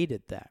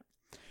hated that.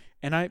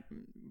 And I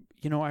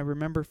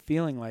remember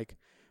feeling like,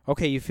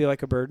 okay, you feel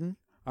like a burden?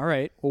 All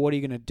right, well, what are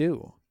you going to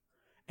do?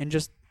 And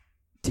just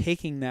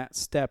taking that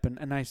step.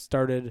 And I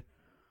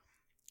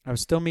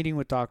was still meeting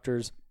with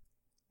doctors.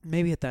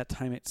 Maybe at that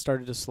time it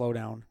started to slow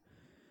down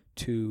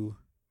to,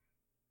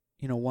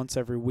 once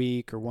every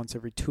week or once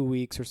every 2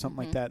 weeks or something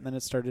like that. And then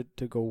it started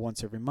to go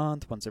once every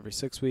month, once every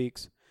 6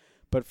 weeks.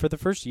 But for the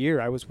first year,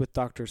 I was with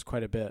doctors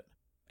quite a bit.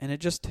 And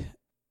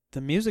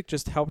the music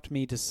just helped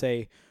me to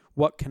say,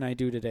 what can I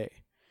do today?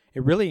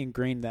 It really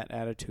ingrained that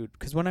attitude.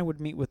 Because when I would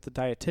meet with the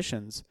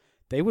dietitians,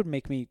 they would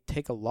make me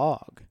take a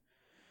log.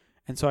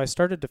 And so I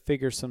started to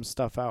figure some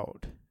stuff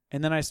out.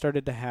 And then I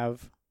started to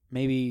have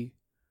maybe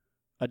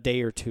a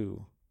day or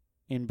two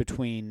in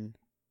between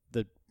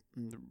the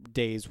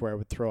days where I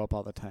would throw up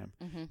all the time.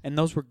 Mm-hmm. And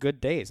those were good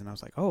days. And I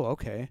was like, oh,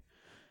 okay.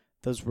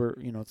 Those were,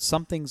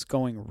 something's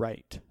going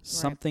right.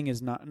 Something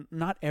is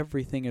not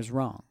everything is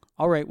wrong.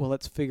 All right, well,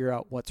 let's figure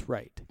out what's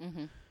right.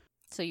 Mm-hmm.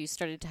 So you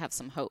started to have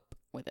some hope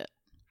with it.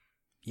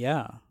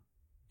 Yeah.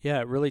 Yeah,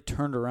 it really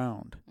turned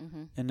around.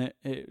 Mm-hmm. And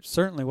it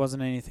certainly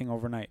wasn't anything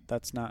overnight.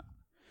 I'm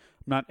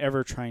not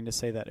ever trying to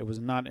say that. It was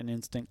not an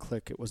instant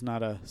click. It was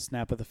not a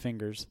snap of the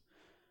fingers.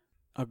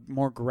 A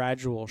more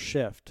gradual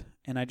shift.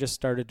 And I just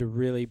started to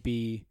really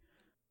be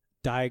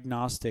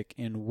diagnostic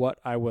in what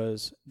I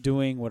was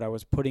doing, what I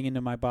was putting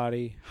into my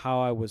body, how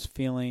I was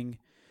feeling,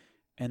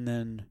 and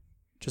then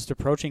just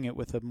approaching it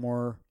with a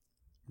more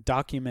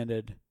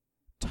documented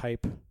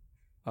type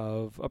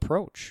of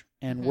approach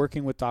and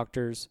working with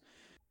doctors.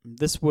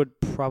 This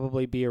would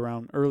probably be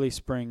around early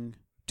spring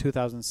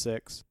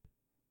 2006.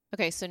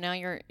 Okay, so now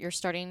you're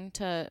starting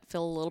to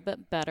feel a little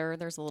bit better.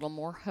 There's a little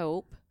more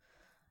hope.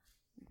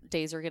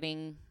 Days are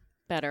getting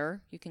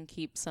better. You can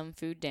keep some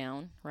food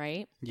down,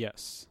 right?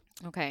 Yes.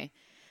 Okay.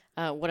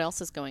 What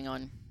else is going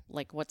on?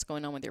 Like, what's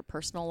going on with your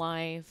personal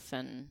life?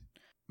 And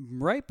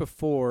right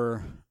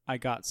before I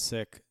got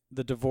sick,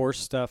 the divorce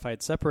stuff, I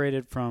had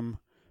separated from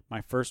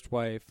my first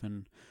wife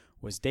and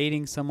was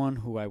dating someone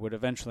who I would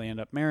eventually end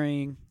up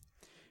marrying.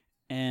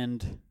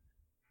 And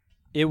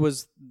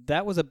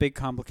that was a big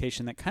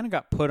complication that kind of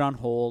got put on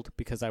hold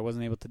because I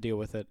wasn't able to deal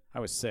with it. I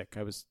was sick.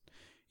 I was,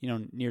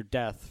 near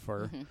death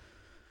for,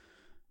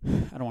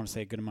 I don't want to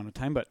say a good amount of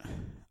time, but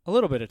a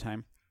little bit of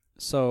time.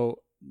 So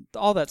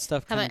all that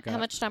stuff how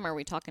much time are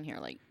we talking here?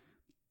 Like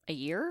a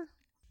year?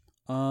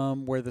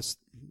 Where this...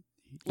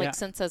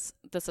 Since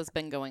this has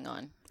been going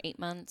on, 8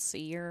 months, a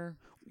year?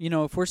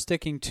 If we're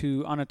sticking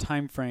to on a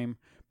time frame,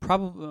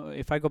 probably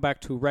if I go back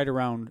to right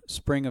around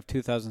spring of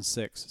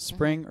 2006,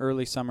 spring,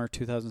 early summer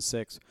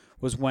 2006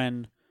 was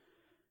when,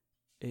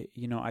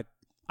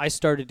 I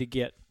started to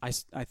get, I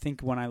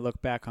think when I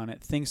look back on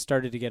it, things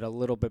started to get a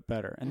little bit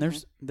better. And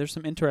there's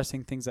some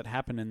interesting things that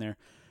happened in there.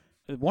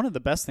 One of the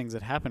best things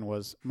that happened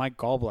was my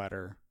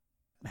gallbladder.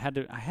 I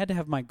had to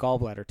have my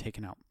gallbladder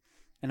taken out.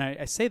 And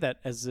I say that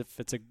as if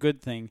it's a good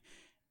thing.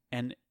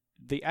 And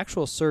the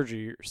actual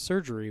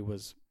surgery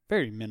was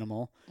very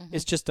minimal.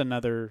 It's just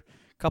another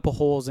couple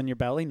holes in your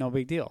belly, no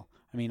big deal.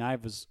 I mean, I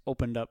was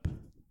opened up,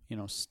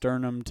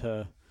 sternum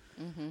to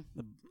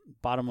the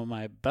bottom of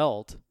my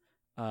belt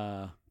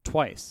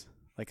twice.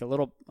 Like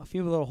a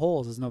few little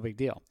holes is no big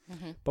deal.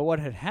 But what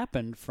had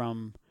happened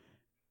from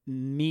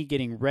me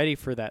getting ready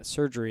for that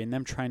surgery and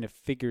them trying to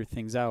figure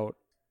things out,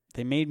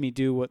 they made me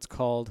do what's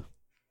called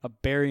a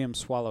barium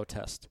swallow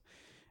test.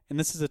 And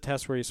this is a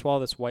test where you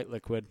swallow this white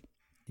liquid.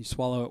 You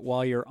swallow it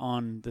while you're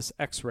on this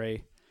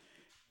x-ray,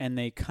 and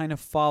they kind of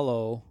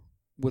follow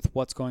with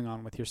what's going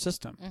on with your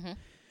system.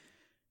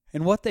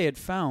 And what they had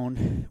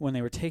found when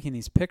they were taking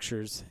these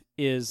pictures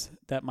is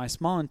that my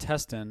small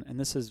intestine, and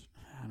this is,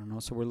 I don't know,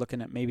 so we're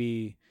looking at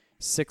maybe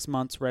 6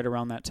 months right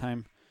around that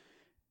time,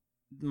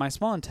 my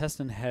small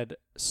intestine had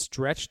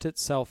stretched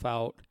itself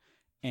out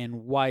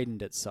and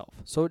widened itself.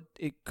 So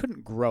it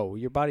couldn't grow.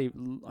 Your body,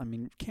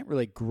 can't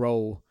really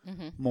grow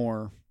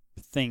more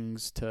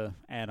things to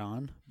add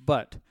on.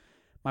 But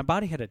my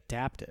body had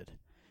adapted.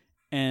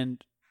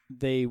 And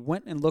they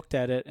went and looked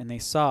at it, and they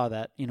saw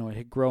that, it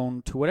had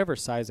grown to whatever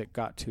size it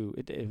got to.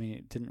 It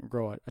didn't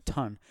grow a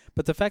ton.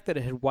 But the fact that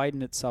it had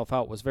widened itself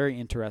out was very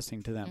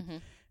interesting to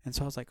them. And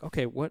so I was like,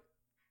 okay,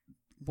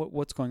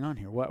 what's going on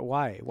here?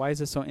 Why is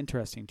this so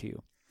interesting to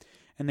you?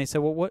 And they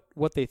said, well,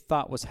 what they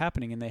thought was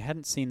happening, and they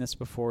hadn't seen this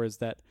before, is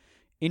that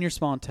in your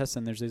small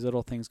intestine, there's these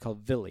little things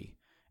called villi,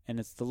 and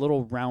it's the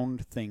little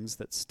round things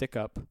that stick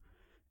up,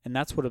 and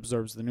that's what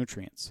absorbs the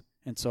nutrients.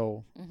 And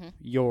so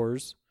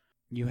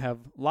you have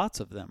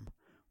lots of them.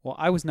 Well,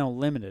 I was now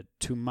limited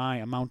to my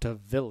amount of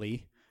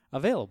villi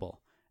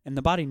available, and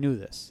the body knew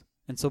this.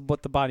 And so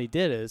what the body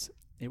did is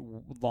it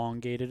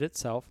elongated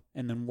itself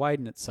and then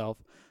widened itself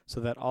so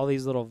that all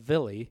these little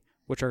villi,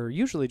 which are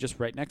usually just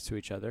right next to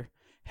each other,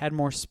 had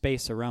more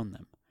space around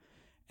them.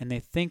 And they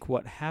think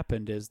what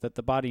happened is that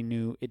the body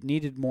knew it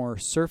needed more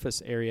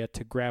surface area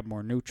to grab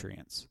more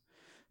nutrients.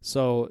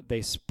 So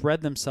they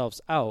spread themselves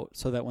out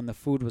so that when the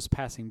food was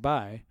passing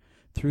by,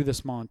 through the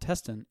small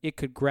intestine, it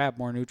could grab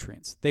more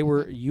nutrients. They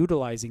were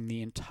utilizing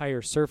the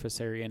entire surface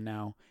area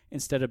now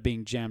instead of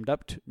being jammed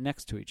up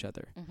next to each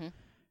other. Mm-hmm.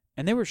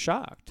 And they were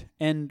shocked.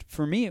 And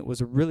for me, it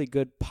was a really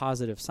good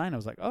positive sign. I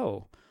was like,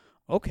 oh,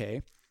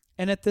 okay.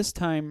 And at this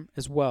time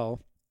as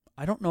well,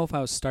 I don't know if I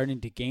was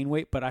starting to gain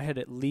weight, but I had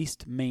at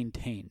least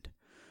maintained.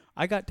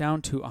 I got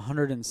down to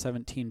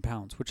 117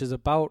 pounds, which is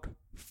about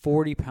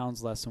 40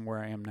 pounds less than where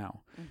I am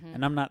now. Mm-hmm.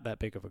 And I'm not that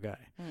big of a guy.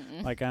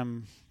 Mm-mm. Like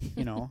I'm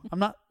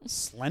not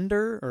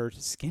slender or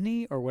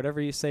skinny or whatever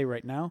you say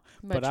right now.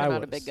 But you're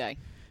not a big guy.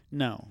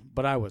 No,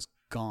 but I was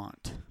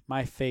gaunt.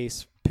 My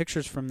face,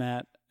 pictures from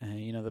that,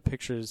 the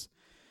pictures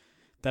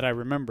that I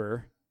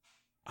remember,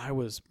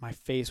 my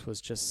face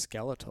was just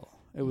skeletal.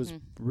 It was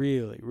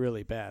really,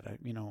 really bad.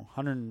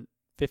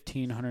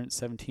 115,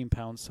 117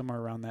 pounds, somewhere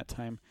around that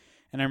time.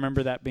 And I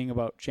remember that being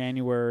about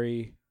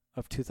January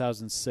of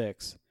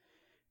 2006.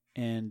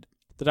 And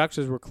the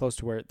doctors were close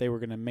to where they were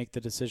going to make the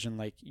decision,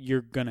 like,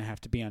 you're going to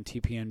have to be on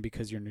TPN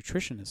because your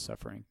nutrition is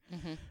suffering.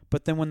 Mm-hmm.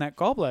 But then when that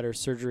gallbladder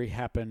surgery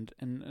happened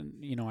and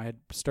I had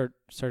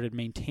started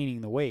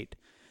maintaining the weight,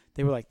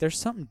 they were like, there's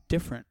something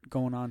different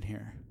going on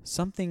here.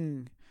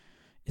 Something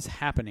is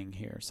happening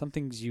here.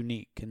 Something's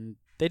unique. And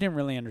they didn't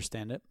really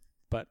understand it.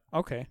 But,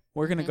 okay,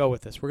 we're going to go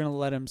with this. We're going to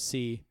let them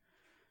see.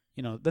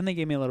 Then they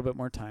gave me a little bit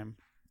more time.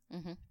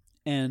 Mm-hmm.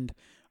 And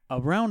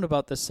around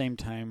about the same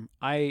time,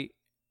 I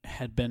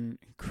had been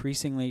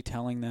increasingly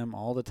telling them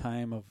all the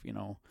time of,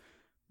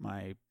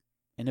 my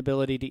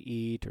inability to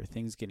eat or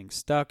things getting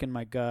stuck in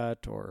my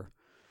gut or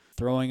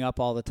throwing up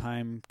all the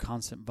time,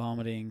 constant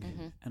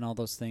vomiting and all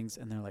those things.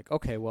 And they're like,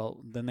 okay,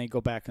 well, then they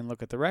go back and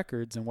look at the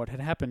records. And what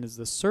had happened is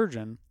the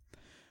surgeon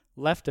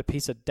left a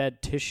piece of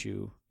dead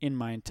tissue in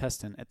my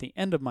intestine at the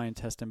end of my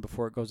intestine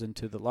before it goes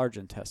into the large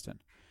intestine.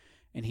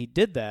 And he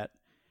did that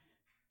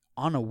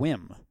on a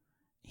whim.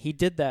 He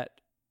did that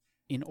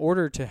in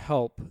order to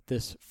help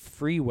this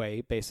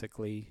freeway,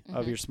 basically,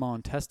 of your small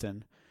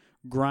intestine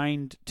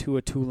grind to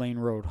a 2-lane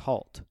road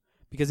halt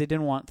because he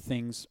didn't want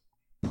things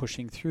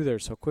pushing through there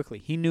so quickly.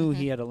 He knew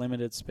he had a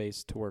limited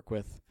space to work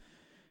with,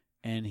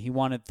 and he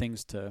wanted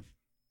things to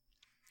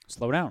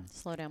slow down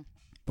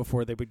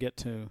before they would get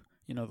to,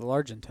 the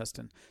large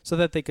intestine so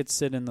that they could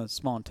sit in the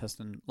small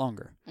intestine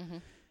longer. Mm-hmm.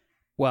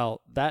 Well,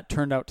 that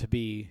turned out to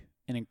be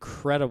an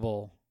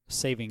incredible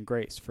saving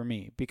grace for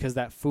me because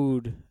that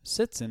food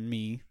sits in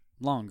me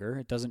longer.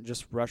 It doesn't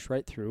just rush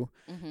right through.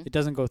 Mm-hmm. It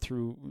doesn't go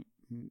through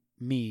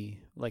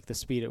me like the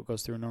speed it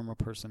goes through a normal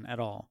person at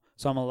all.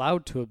 So I'm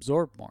allowed to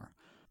absorb more.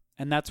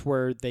 And that's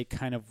where they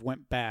kind of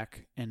went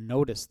back and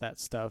noticed that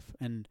stuff.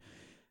 And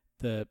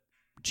the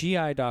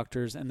GI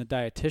doctors and the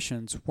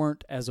dietitians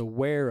weren't as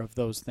aware of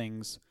those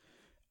things.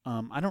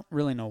 I don't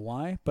really know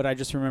why, but I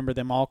just remember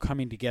them all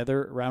coming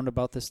together around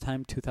about this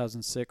time,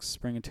 2006,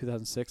 spring of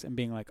 2006, and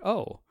being like,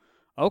 oh,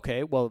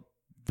 okay, well,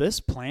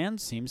 this plan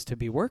seems to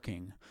be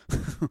working.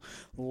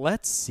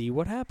 Let's see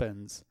what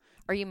happens.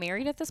 Are you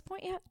married at this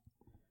point yet?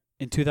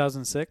 In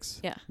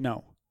 2006? Yeah.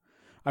 No.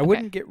 I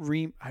didn't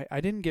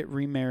get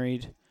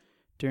remarried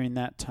during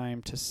that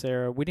time to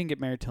Sarah. We didn't get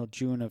married till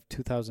June of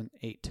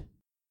 2008.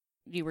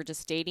 You were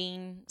just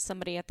dating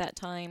somebody at that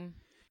time?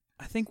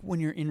 I think when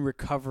you're in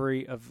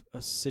recovery of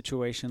a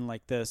situation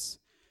like this,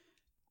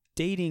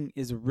 dating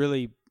is a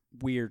really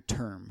weird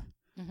term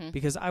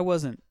because I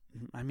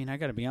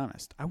got to be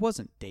honest, I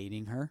wasn't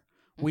dating her.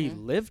 We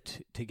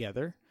lived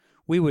together.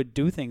 We would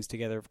do things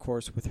together, of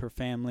course, with her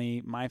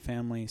family, my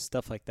family,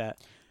 stuff like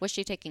that. Was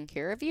she taking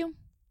care of you?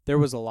 There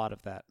was a lot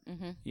of that.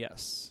 Mm-hmm.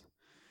 Yes.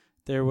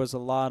 There was a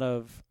lot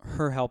of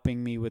her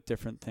helping me with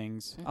different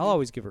things. I'll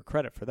always give her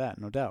credit for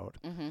that, no doubt.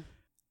 Mm-hmm.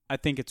 I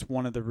think it's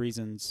one of the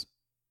reasons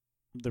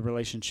the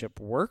relationship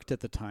worked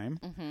at the time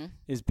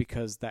is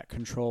because that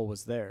control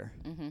was there.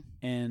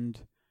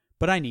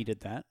 But I needed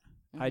that.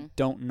 I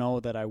don't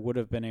know that I would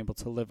have been able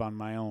to live on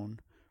my own.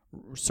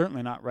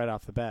 Certainly not right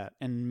off the bat,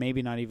 and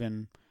maybe not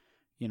even,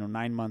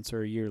 9 months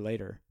or a year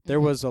later. There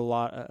was a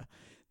lot.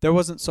 There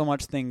wasn't so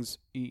much things,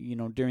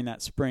 during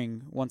that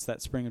spring. Once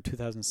that spring of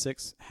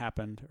 2006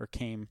 happened or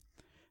came,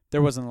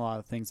 there wasn't a lot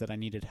of things that I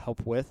needed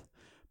help with.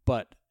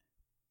 But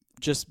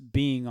just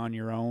being on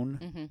your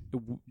own,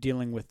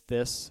 dealing with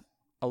this,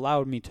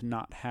 allowed me to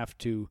not have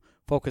to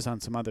focus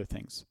on some other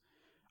things.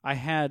 I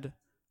had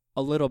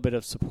a little bit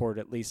of support,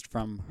 at least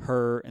from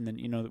her, and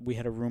then, we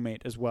had a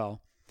roommate as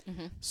well.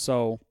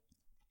 So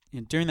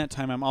during that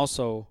time, I'm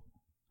also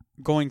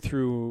going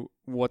through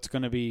what's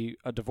going to be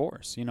a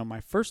divorce,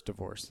 my first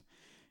divorce,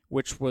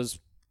 which was,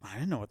 I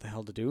didn't know what the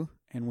hell to do.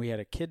 And we had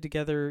a kid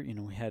together,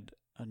 we had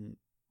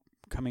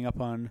coming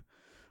up on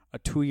a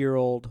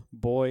 2-year-old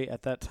boy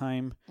at that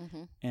time.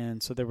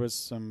 And so there was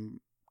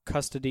some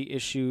custody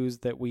issues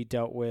that we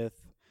dealt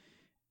with.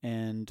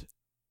 And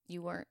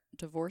you weren't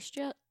divorced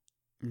yet?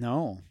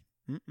 No.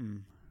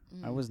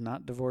 I was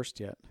not divorced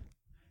yet.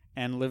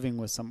 And living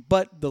with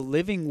but the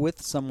living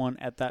with someone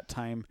at that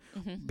time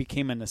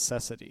became a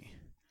necessity.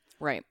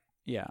 Right.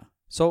 Yeah.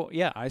 So,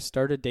 yeah, I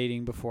started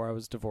dating before I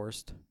was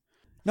divorced.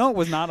 No, it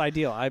was not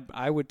ideal.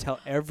 I would tell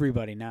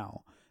everybody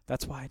now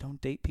That's why I don't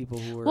date people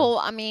who are. Well,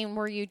 I mean,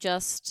 were you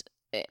just?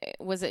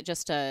 Was it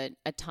just a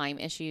time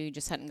issue? You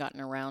just hadn't gotten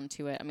around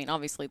to it. I mean,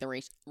 obviously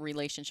the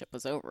relationship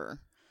was over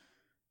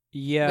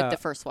yeah, with the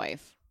first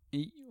wife.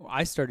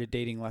 I started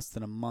dating less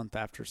than a month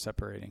after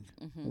separating.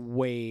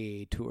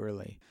 Way too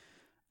early.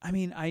 I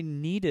mean, I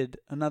needed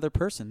another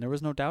person. There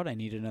was no doubt I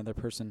needed another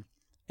person.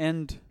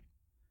 And,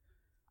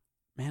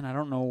 man, I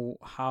don't know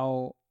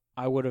how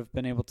I would have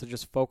been able to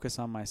just focus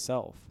on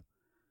myself.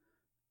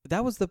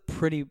 That was the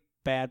pretty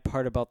bad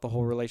part about the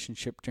whole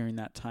relationship during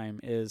that time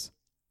is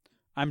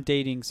I'm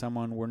dating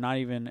someone, we're not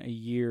even a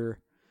year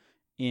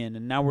in,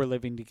 and now we're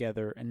living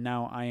together, and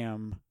now I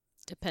am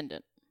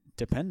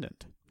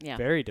Dependent. Yeah.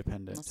 Very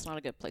dependent. That's not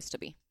a good place to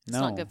be. It's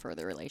No. not good for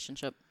the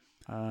relationship.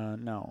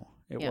 No,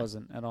 it Yeah.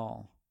 wasn't at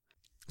all.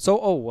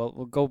 So,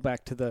 we'll go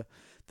back to the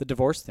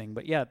divorce thing.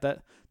 But yeah,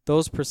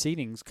 those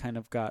proceedings kind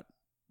of got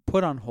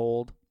put on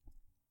hold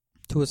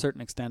to a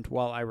certain extent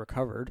while I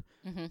recovered.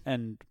 Mm-hmm.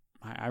 And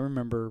I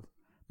remember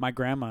my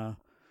grandma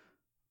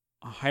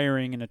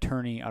hiring an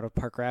attorney out of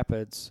Park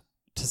Rapids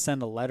to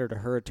send a letter to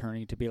her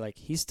attorney to be like,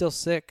 he's still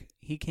sick.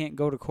 He can't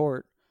go to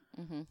court.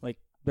 Mm-hmm. Like,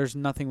 there's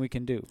nothing we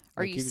can do.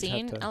 Are Like, you just have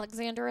seeing to-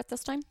 Alexander at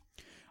this time?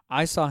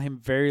 I saw him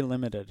very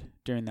limited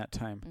during that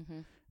time. Mm-hmm.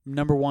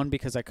 Number one,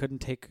 because I couldn't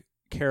take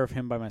care of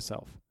him by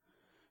myself.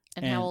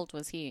 And how old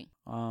was he?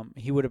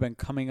 He would have been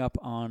coming up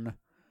on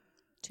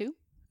 2?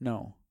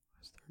 no,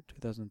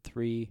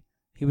 2003.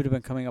 He would have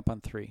been coming up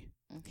on 3.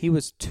 Okay. He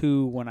was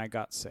 2 when I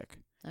got sick.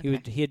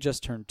 Okay. He had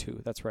just turned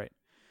 2. That's right.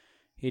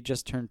 He had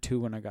just turned 2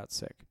 when I got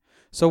sick.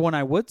 So when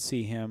I would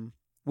see him,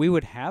 we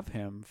would have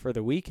him for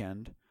the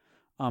weekend.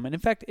 And in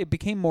fact, it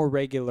became more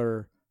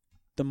regular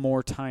the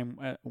more time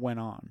went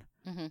on.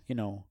 Mm-hmm. You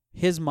know,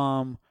 his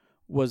mom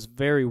was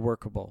very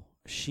workable.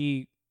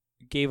 She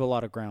gave a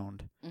lot of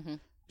ground. Mm-hmm.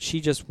 She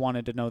just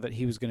wanted to know that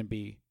he was going to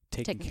be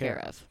taken care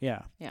of.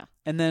 Yeah. Yeah.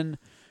 And then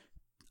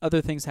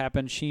other things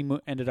happened. She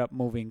ended up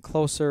moving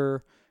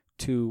closer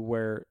to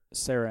where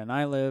Sarah and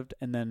I lived,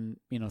 and then,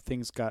 you know,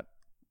 things got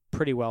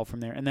pretty well from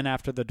there. And then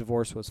after the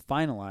divorce was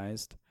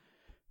finalized,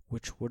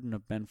 which wouldn't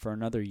have been for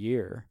another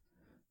year,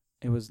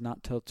 it was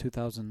not till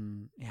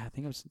 2000, I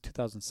think it was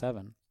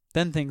 2007.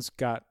 Then things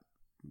got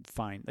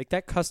fine. Like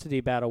that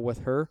custody battle with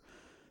her,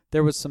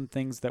 there was some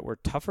things that were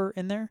tougher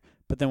in there,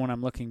 but then when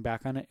I'm looking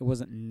back on it, it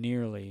wasn't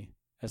nearly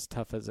as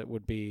tough as it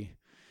would be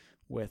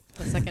with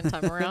The second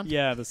time around?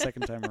 Yeah, the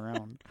second time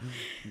around.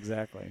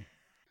 Exactly.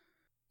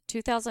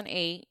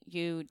 2008,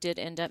 you did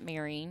end up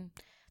marrying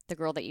the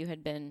girl that you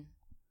had been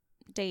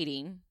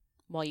dating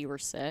while you were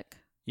sick,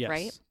 Yes.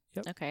 right?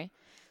 Yep. Okay.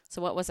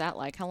 So what was that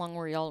like? How long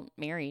were y'all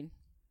married?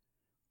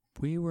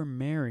 We were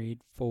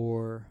married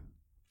for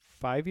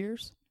 5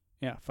 years.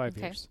 Yeah, 5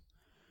 Okay. years.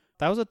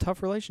 That was a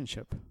tough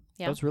relationship.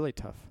 Yeah. That was really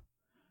tough.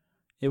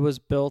 It was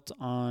built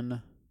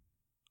on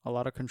a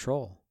lot of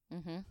control.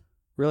 Mm-hmm.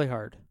 Really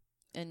hard.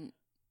 And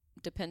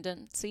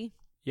dependency?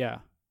 Yeah.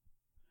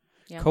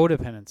 Yeah.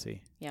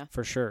 Codependency. Yeah.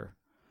 For sure.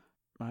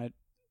 I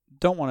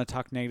don't want to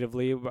talk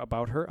negatively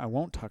about her. I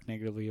won't talk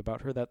negatively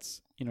about her.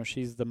 That's, you know,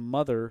 she's the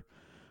mother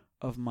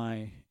of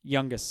my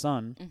youngest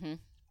son. Mm-hmm.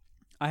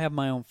 I have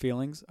my own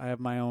feelings. I have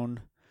my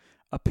own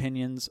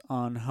opinions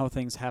on how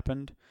things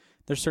happened.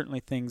 There's certainly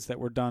things that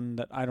were done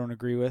that I don't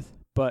agree with,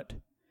 but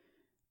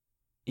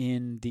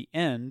in the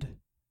end,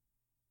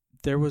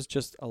 there was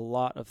just a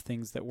lot of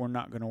things that were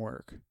not going to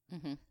work.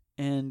 Mm-hmm.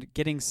 And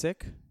getting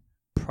sick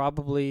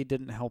probably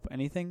didn't help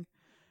anything.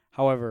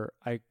 However,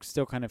 I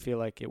still kind of feel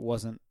like it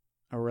wasn't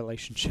a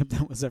relationship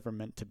that was ever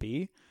meant to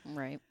be.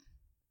 Right.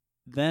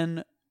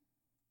 Then,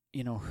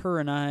 you know, her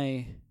and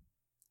I,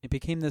 it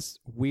became this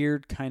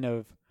weird kind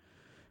of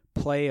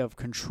play of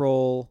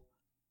control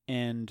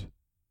and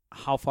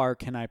how far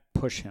can I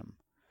push him?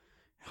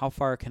 How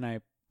far can I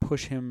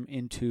push him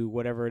into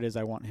whatever it is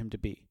I want him to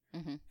be?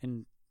 Mm-hmm.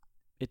 And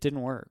it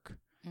didn't work.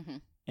 Mm-hmm.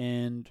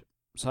 And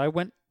so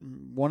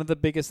one of the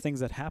biggest things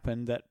that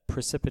happened that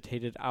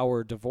precipitated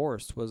our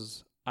divorce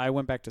was I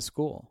went back to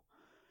school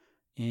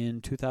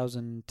in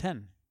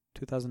 2009,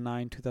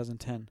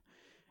 2010,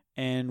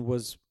 and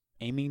was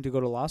aiming to go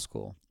to law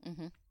school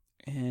Mm-hmm.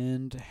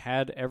 and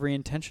had every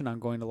intention on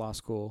going to law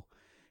school.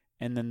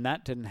 And then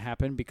that didn't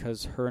happen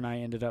because her and I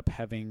ended up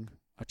having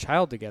a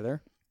child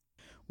together.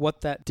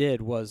 What that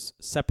did was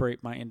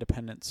separate my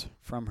independence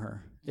from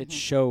her. It Mhm.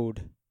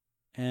 showed,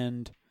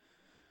 and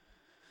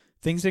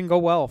things didn't go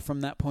well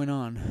from that point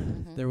on.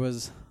 Mhm. There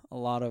was a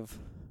lot of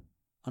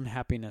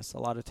unhappiness, a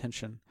lot of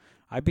tension.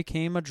 I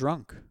became a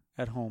drunk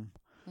at home.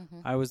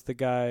 Mm-hmm. I was the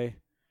guy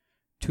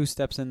 2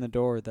 steps in the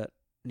door that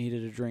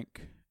needed a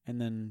drink, and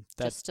then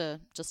that Just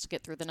to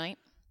get through the night?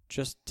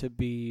 just to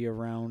be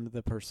around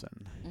the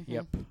person.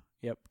 Mhm.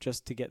 Yep,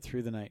 just to get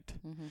through the night.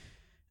 Mm-hmm.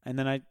 And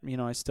then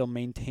I still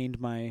maintained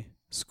my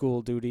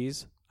school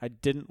duties. I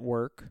didn't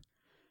work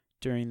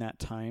during that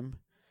time.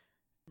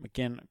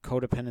 Again,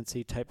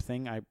 codependency type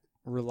thing. I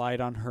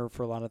relied on her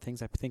for a lot of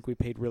things. I think we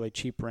paid really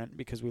cheap rent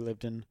because we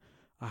lived in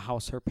a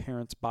house her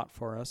parents bought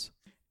for us.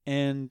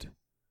 And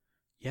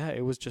yeah,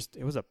 it was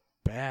a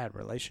bad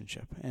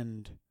relationship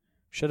and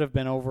should have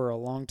been over a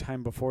long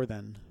time before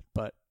then.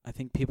 but I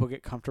think people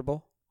get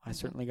comfortable. I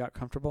certainly got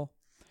comfortable.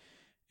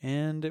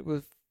 And it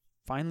was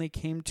finally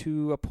came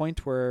to a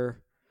point where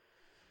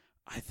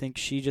I think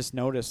she just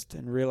noticed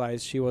and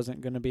realized she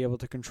wasn't going to be able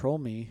to control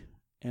me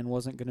and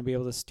wasn't going to be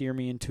able to steer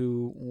me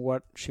into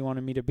what she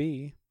wanted me to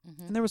be.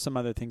 Mm-hmm. And there were some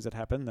other things that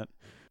happened that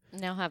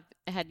Now,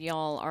 had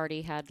y'all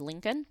already had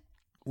Lincoln?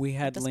 we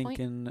had this point?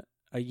 Lincoln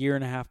a year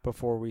and a half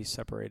before we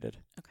separated.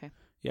 Okay.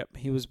 Yep,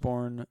 he was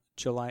born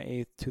July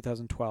 8th,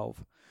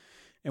 2012.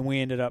 And we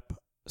ended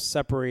up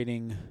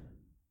separating,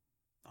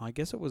 I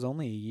guess it was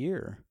only a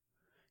year.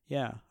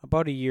 Yeah,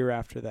 about a year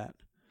after that.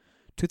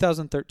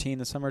 2013,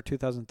 the summer of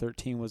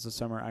 2013 was the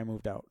summer I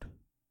moved out.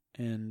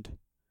 And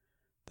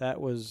that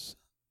was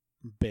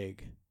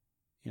big.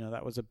 You know,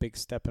 that was a big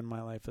step in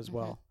my life as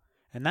well.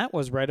 And that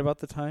was right about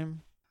the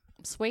time.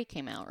 Sway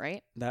came out,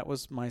 right? That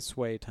was my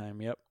Sway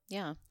time, yep.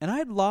 Yeah. And I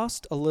had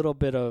lost a little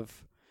bit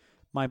of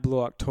my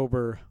Blue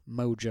October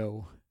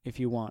mojo, if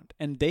you want.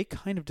 And they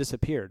kind of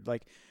disappeared.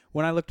 Like,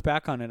 when I looked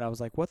back on it, I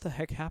was like, what the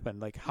heck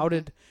happened? Like, how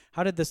did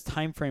this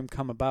time frame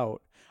come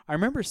about? I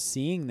remember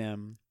seeing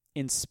them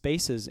in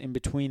spaces in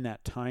between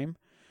that time,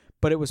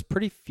 but it was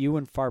pretty few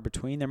and far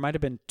between. There might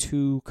have been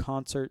 2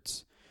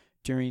 concerts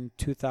during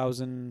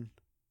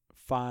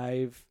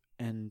 2005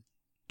 and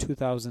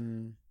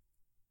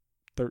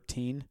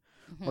 2013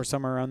 or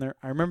somewhere around there.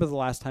 I remember the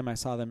last time I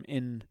saw them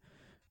in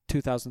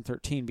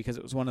 2013 because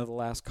it was one of the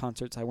last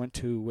concerts I went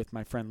to with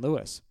my friend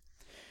Lewis.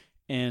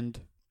 And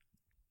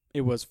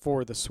it was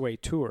for the Sway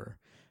tour.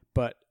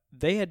 But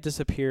they had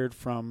disappeared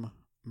from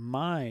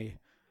my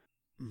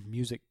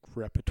music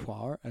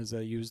repertoire, as I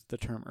used the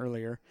term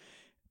earlier.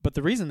 But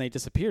the reason they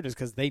disappeared is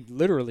because they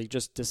literally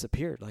just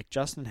disappeared. Like,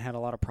 Justin had a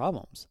lot of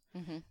problems.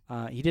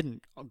 He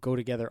didn't go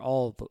together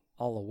all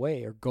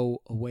away or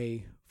go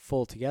away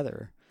full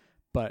together.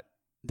 But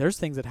there's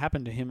things that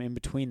happened to him in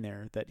between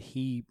there that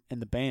he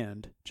and the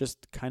band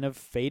just kind of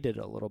faded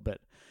a little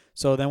bit.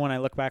 So then when I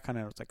look back on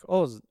it, I was like,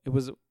 oh, it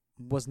was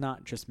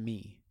not just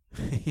me.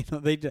 You know,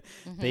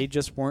 they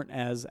just weren't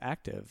as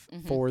active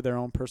for their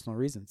own personal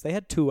reasons. They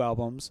had 2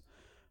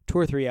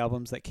 or 3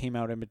 albums that came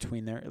out in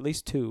between there, at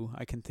least 2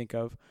 I can think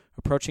of.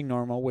 Approaching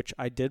Normal, which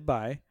I did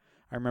buy.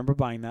 I remember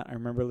buying that. I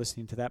remember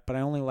listening to that, but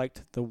I only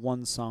liked the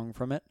one song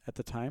from it at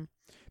the time.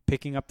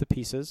 Picking Up the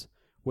Pieces,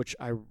 which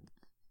I,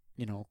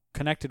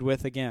 connected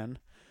with again.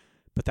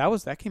 But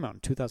that came out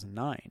in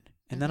 2009.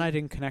 And then I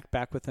didn't connect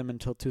back with them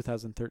until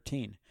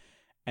 2013.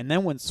 And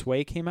then when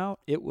Sway came out,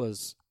 it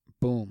was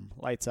boom,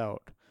 lights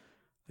out.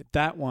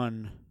 That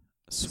one,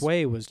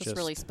 Sway was just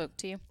really spoke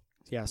to you.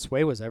 Yeah,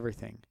 Sway was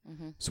everything.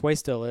 Sway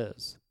still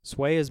is.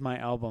 Sway is my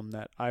album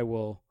that I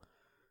will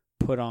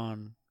put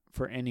on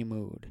for any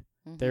mood.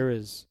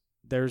 There's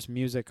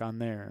music on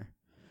there,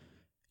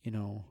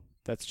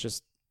 that's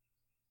just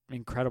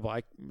incredible.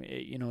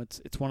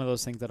 It's one of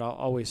those things that I'll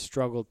always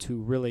struggle to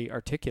really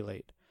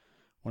articulate.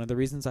 One of the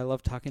reasons I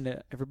love talking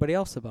to everybody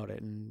else about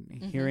it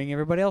and hearing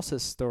everybody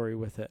else's story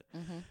with it.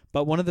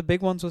 But one of the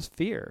big ones was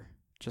Fear,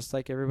 just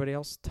like everybody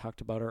else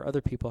talked about or other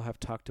people have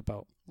talked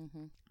about.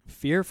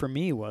 Fear for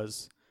me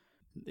was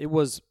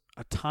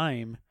a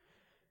time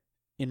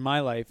in my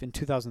life in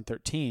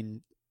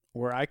 2013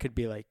 where I could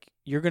be like,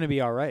 you're going to be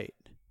all right.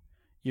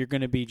 You're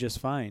going to be just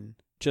fine.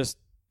 Just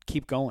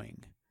keep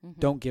going.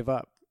 Don't give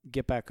up.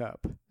 Get back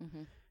up.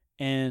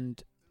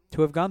 And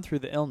to have gone through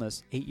the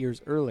illness 8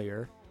 years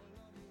earlier,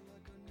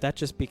 that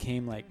just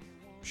became like,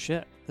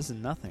 shit, this is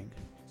nothing.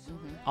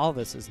 All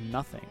this is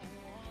nothing.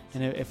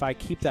 And if I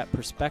keep that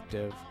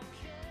perspective,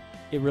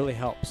 it really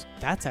helps.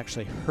 That's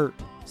actually hurt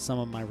some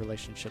of my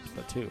relationships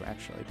too,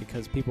 actually,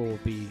 because people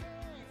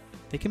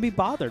they can be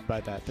bothered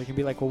by that. They can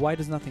be like, well, why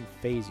does nothing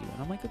faze you?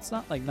 And I'm like, it's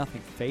not like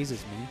nothing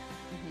phases me.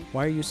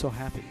 Why are you so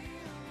happy?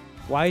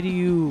 Why are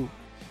you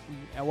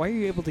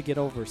able to get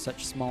over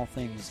such small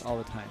things all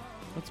the time?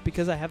 It's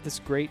because I have this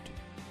great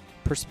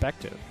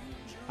perspective.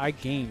 I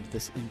gained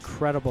this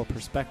incredible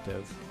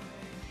perspective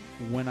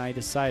when I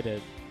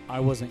decided I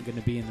wasn't going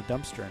to be in the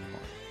dumpster anymore.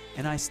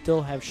 And I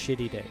still have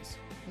shitty days.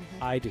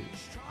 I do.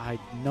 I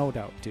no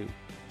doubt do.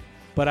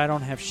 But I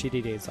don't have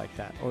shitty days like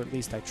that, or at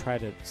least I try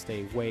to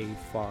stay way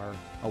far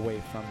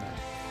away from that.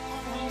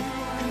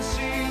 can see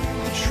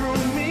the true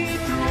me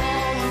through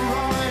all the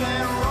right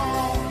and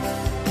wrong.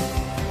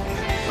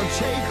 But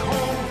take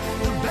home,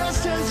 the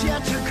best has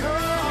yet to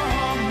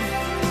come.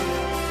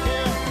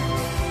 Yeah.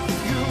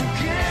 You've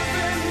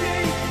given me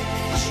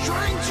the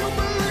strength to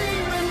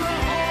believe in the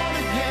heart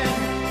again.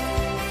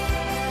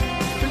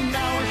 But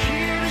now we're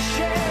here to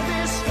share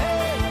this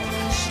day,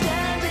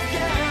 stand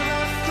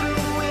together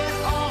through it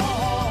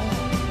all.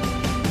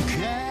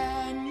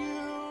 Can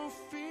you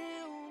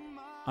feel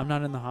my I'm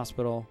not in the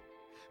hospital.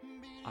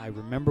 I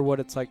remember what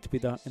it's like to be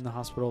in the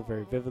hospital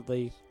very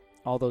vividly.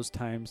 All those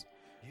times,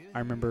 I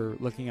remember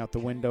looking out the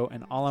window,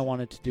 and all I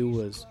wanted to do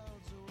was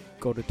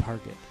go to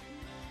Target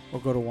or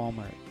go to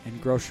Walmart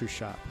and grocery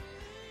shop.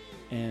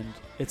 And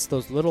it's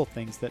those little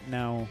things that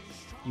now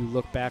you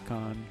look back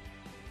on,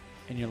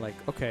 and you're like,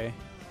 okay,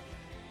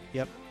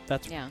 yep,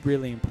 that's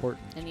really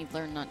important. And you've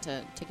learned not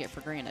to take it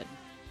for granted.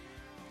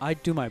 I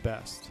do my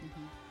best.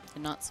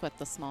 And not sweat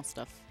the small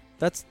stuff.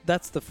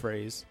 That's the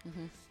phrase.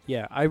 Mm-hmm.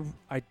 Yeah,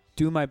 I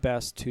do my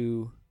best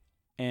to,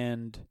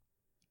 and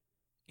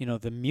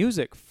the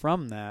music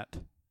from that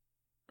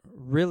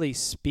really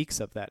speaks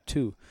of that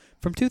too.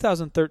 From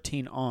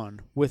 2013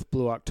 on, with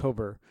Blue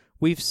October,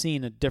 we've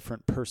seen a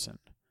different person.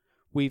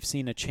 We've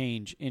seen a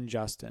change in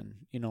Justin,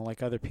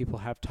 like other people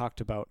have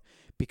talked about,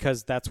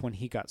 because that's when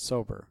he got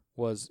sober,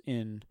 was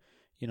in,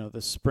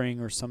 the spring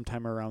or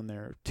sometime around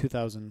there,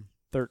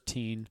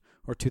 2013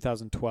 or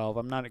 2012.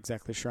 I'm not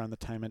exactly sure on the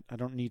time. I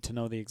don't need to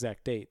know the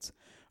exact dates.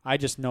 I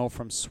just know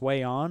from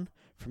Sway on,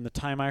 from the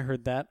time I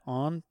heard that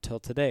on till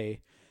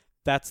today,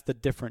 that's the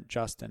different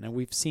Justin. And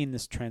we've seen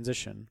this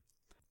transition.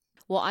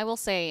 Well, I will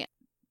say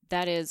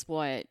that is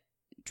what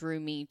drew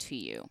me to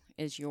you,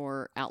 is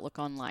your outlook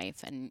on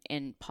life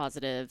and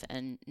positive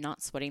and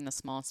not sweating the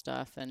small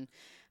stuff and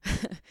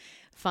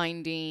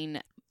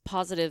finding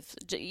positive.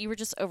 You were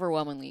just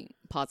overwhelmingly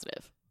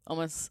positive,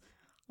 almost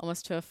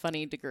to a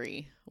funny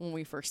degree when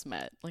we first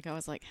met. Like, I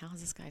was like, how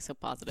is this guy so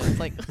positive?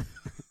 Like,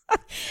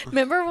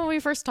 remember when we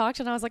first talked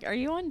and I was like, are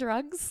you on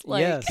drugs?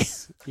 Like,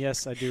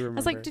 Yes, I do remember. I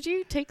was like, did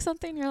you take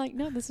something? You're like,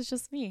 no, this is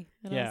just me.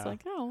 And I was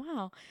like, oh,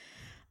 wow.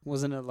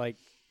 Wasn't it like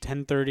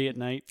 10:30 at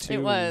night too?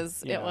 It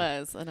was.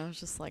 And I was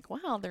just like,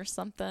 wow, there's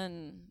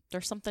something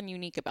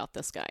unique about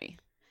this guy.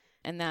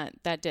 And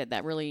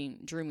that really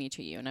drew me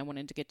to you. And I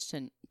wanted to get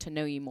to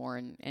know you more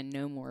and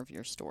know more of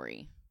your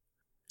story.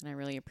 And I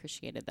really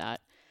appreciated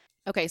that.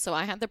 Okay, so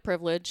I had the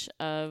privilege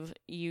of,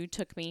 you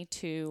took me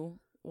to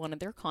one of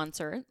their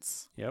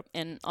concerts. Yep.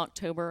 In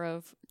October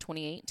of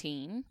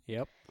 2018.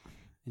 Yep.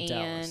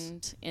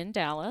 In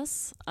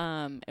Dallas.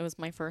 It was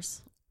my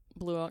first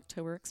Blue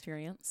October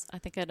experience. I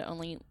think I'd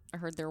only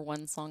heard their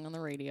one song on the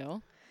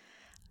radio.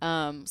 So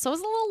I was a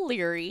little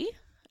leery,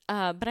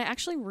 but I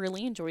actually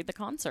really enjoyed the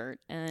concert.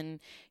 And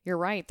you're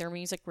right, their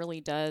music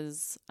really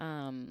does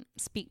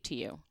speak to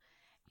you.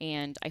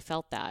 And I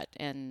felt that.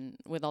 And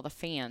with all the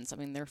fans, I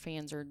mean, their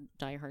fans are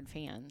diehard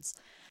fans.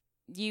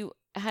 You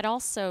had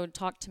also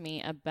talked to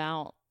me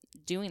about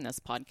doing this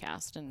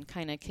podcast and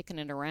kind of kicking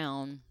it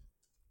around.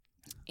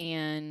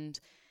 And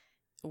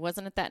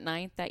wasn't it that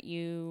night that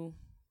you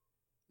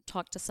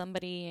talked to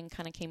somebody and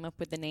kind of came up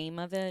with the name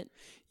of it?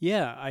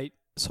 Yeah,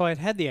 so I'd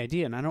had the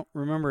idea, and I don't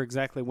remember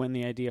exactly when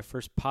the idea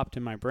first popped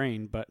in my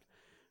brain, but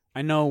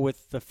I know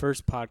with the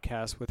first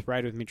podcast, with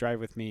Ride With Me, Drive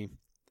With Me,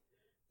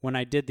 when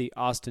I did the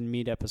Austin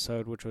Mead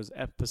episode, which was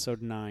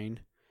episode 9,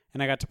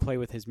 and I got to play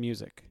with his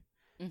music,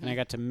 and I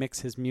got to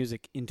mix his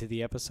music into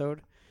the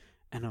episode,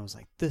 and I was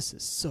like, this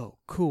is so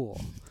cool.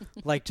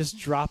 Like, just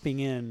dropping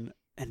in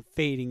and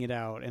fading it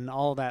out and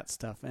all that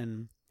stuff.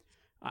 And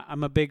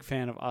I'm a big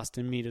fan of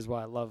Austin Mead as well.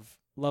 I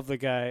love the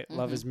guy,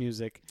 love his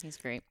music. He's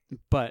great.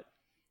 But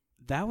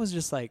that was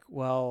just like,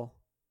 well,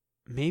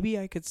 maybe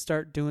I could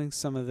start doing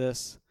some of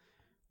this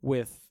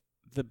with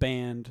the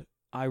band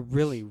I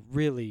really,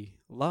 really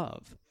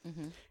love.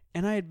 Mm-hmm.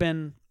 And I had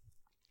been,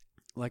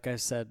 like I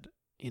said,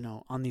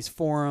 on these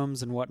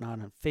forums and whatnot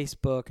on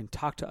Facebook, and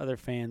talked to other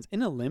fans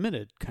in a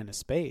limited kind of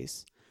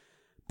space,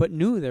 but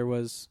knew there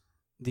was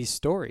these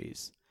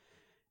stories.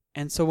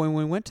 And so when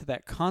we went to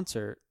that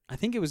concert, I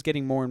think it was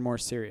getting more and more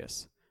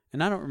serious.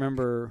 And I don't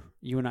remember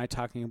you and I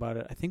talking about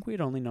it. I think we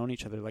had only known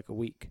each other like a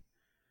week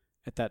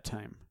at that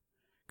time.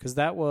 Because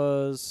that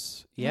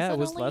was it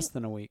was less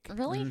than a week.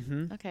 Really?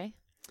 Mm-hmm. Okay.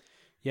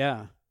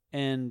 Yeah.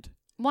 And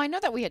well, I know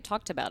that we had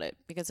talked about it,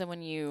 because then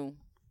when you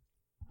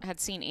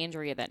had seen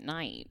Andrea that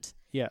night,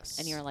 yes,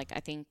 and you're like, I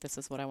think this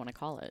is what I want to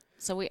call it.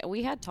 So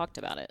we had talked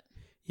about it.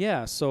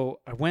 Yeah. So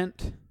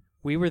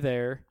we were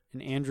there,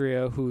 and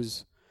Andrea,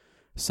 who's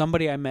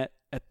somebody I met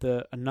at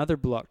another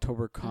Blue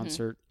October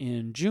concert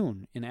in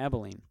June in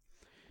Abilene.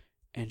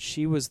 And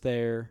she was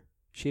there.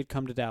 She had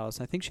come to Dallas.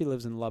 I think she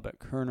lives in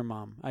Lubbock, her and her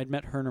mom. I'd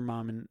met her and her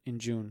mom in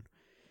June.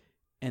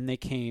 And they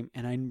came,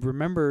 and I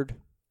remembered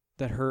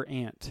that her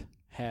aunt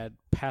had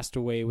passed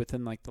away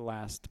within like the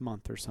last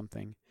month or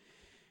something.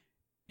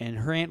 And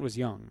her aunt was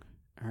young.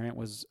 Her aunt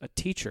was a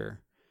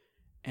teacher.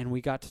 And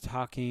we got to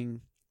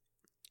talking,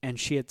 and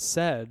she had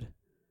said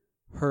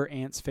her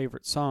aunt's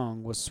favorite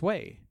song was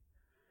Sway.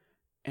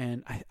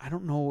 And I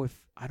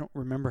don't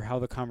remember how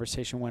the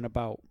conversation went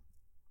about,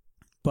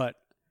 but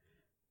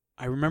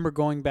I remember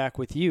going back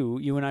with you.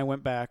 You and I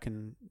went back,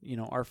 and,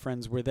 our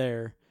friends were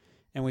there,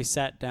 and we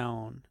sat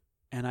down,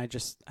 and I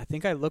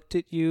think I looked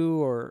at you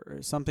or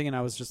something, and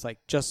I was just like,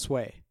 just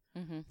Sway.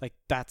 Mm-hmm. Like,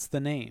 that's the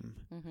name.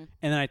 Mm-hmm.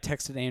 And then I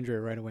texted Andrea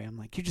right away. I'm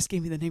like, you just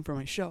gave me the name for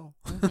my show.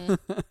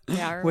 Mm-hmm.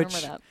 Yeah, I remember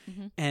that.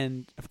 Mm-hmm.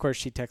 And, of course,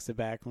 she texted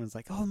back and was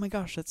like, oh, my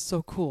gosh, that's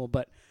so cool.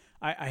 But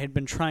I had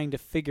been trying to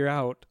figure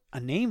out a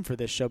name for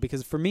this show,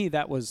 because for me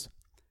that was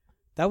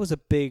a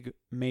big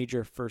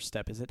major first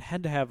step. Is it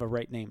had to have a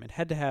right name. It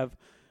had to have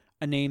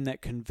a name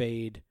that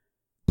conveyed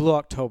Blue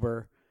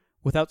October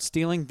without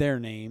stealing their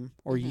name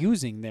or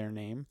using their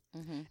name,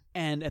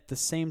 and at the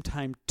same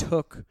time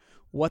took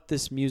what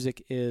this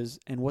music is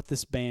and what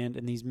this band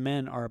and these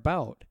men are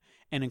about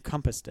and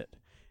encompassed it.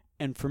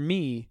 And for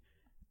me,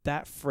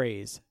 that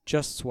phrase,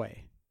 just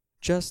Sway,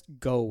 just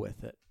go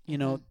with it. You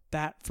know, Mhm.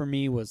 that for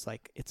me was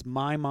like, it's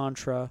my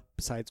mantra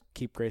besides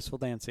keep graceful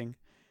dancing.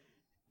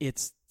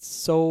 It's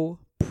so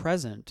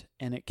present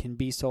and it can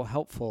be so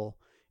helpful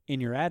in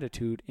your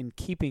attitude in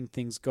keeping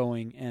things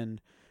going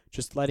and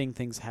just letting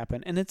things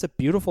happen. And it's a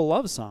beautiful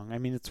love song. I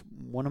mean, it's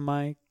one of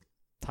my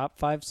top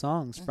 5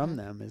 songs from Mhm.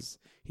 them. Is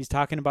he's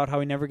talking about how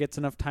he never gets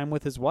enough time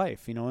with his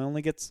wife. You know, he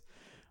only gets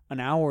an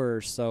hour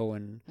or so,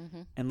 and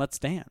let's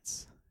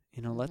dance.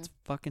 You know, let's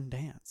fucking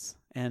dance.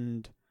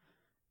 And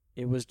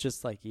it was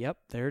just like, yep,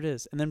 there it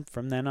is. And then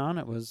from then on,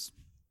 it was,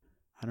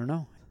 I don't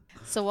know.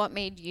 So what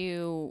made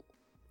you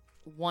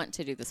want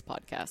to do this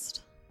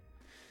podcast?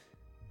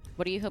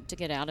 What do you hope to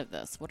get out of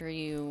this?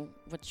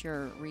 What's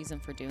your reason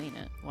for doing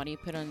it? Why do you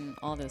put in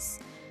all this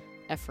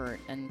effort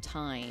and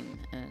time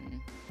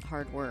and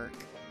hard work?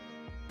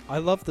 I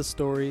love the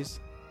stories.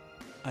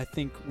 I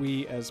think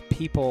we as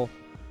people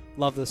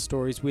love the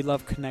stories. We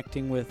love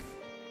connecting with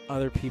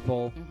other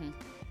people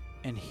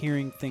and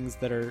hearing things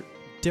that are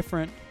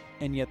different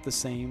and yet the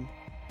same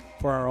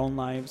for our own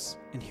lives,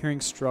 and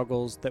hearing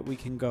struggles that we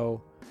can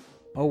go,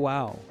 oh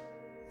wow,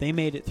 they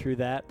made it through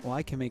that. Well,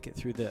 I can make it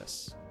through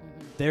this.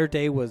 Their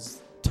day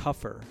was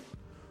tougher,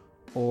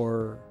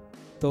 or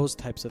those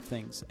types of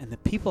things. And the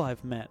people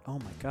I've met, oh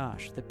my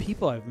gosh, the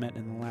people I've met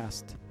in the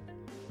last,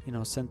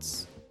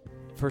 since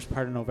first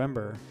part of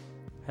November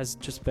has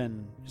just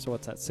been, so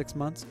what's that, 6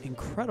 months?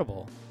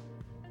 Incredible.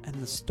 And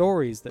the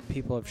stories that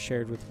people have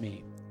shared with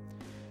me.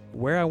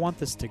 Where I want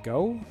this to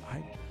go,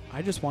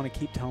 I just want to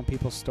keep telling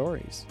people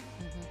stories.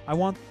 I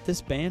want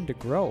this band to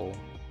grow.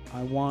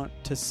 I want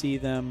to see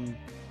them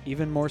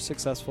even more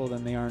successful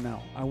than they are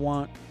now.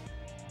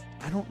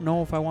 I don't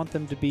know if I want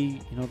them to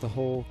be, the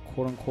whole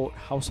quote-unquote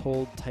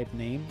household type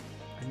name.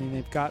 I mean,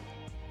 they've got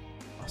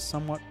a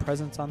somewhat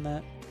presence on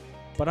that.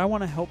 But I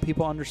want to help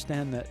people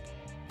understand that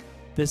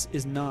this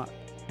is not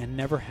and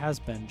never has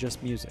been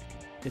just music.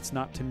 It's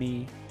not to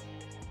me.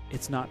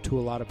 It's not to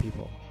a lot of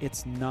people.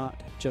 It's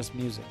not just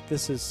music.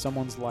 This is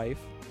someone's life,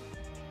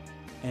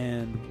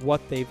 and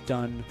what they've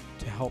done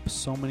to help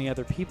so many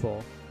other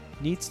people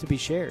needs to be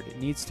shared. It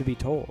needs to be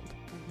told.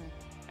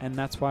 And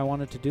that's why I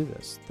wanted to do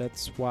this.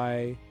 That's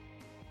why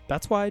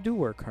I do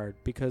work hard,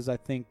 because I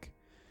think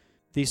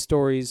these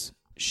stories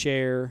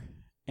share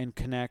and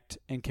connect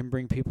and can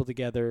bring people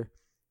together.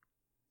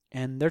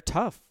 And they're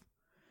tough.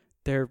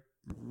 They're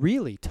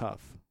really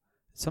tough.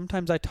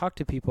 Sometimes I talk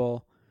to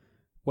people,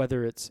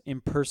 whether it's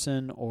in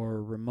person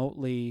or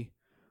remotely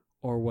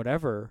or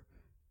whatever,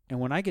 and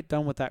when I get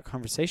done with that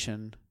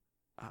conversation,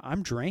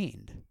 I'm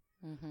drained.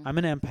 I'm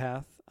an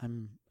empath.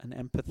 I'm an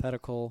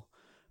empathetical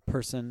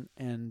person,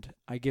 and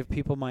I give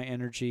people my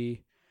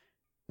energy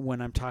when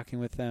I'm talking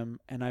with them.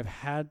 And I've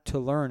had to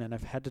learn, and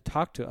I've had to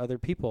talk to other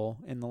people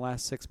in the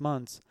last 6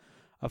 months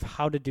of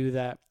how to do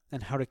that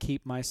and how to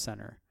keep my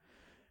center,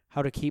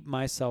 how to keep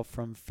myself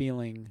from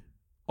feeling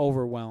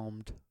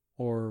overwhelmed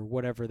or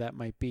whatever that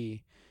might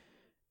be.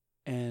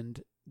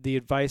 And the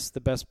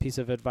best piece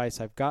of advice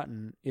I've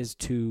gotten is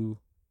to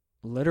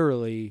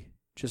literally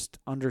just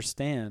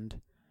understand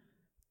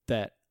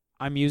that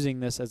I'm using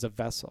this as a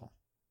vessel.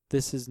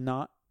 This is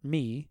not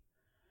me.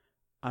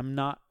 I'm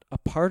not a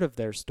part of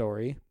their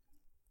story.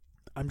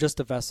 I'm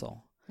just a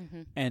vessel.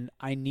 And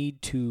I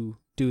need to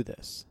do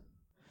this.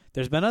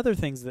 There's been other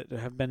things that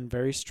have been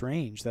very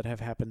strange that have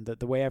happened, that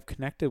the way I've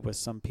connected with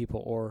some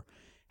people or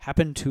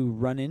happened to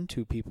run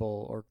into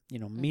people or,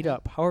 meet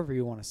up, however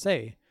you want to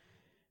say,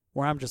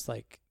 where I'm just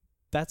like,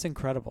 that's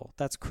incredible.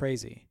 That's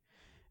crazy.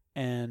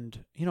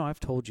 And,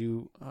 I've told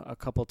you a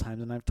couple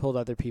times, and I've told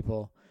other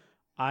people,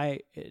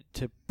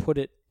 to put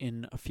it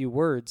in a few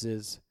words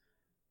is,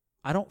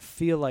 I don't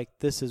feel like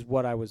this is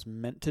what I was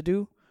meant to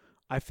do.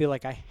 I feel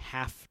like I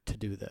have to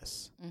do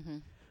this.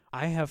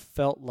 I have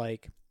felt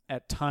like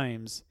at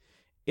times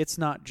it's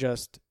not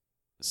just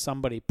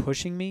somebody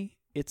pushing me.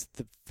 It's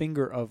the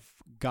finger of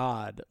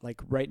God, like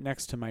right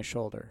next to my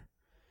shoulder,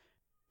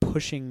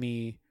 pushing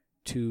me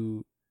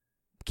to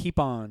keep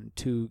on,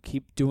 to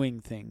keep doing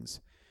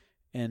things.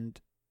 And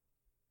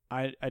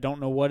I don't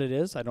know what it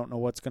is. I don't know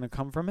what's going to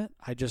come from it.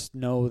 I just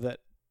know that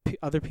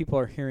other people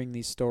are hearing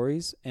these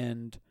stories,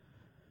 and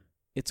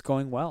it's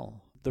going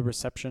well. The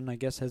reception, I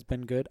guess, has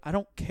been good. I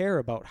don't care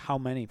about how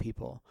many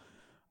people.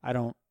 I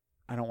don't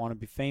want to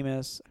be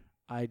famous.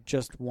 I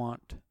just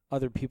want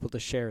other people to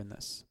share in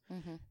this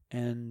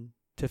and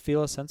to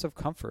feel a sense of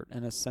comfort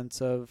and a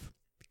sense of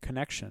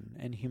connection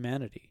and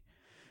humanity,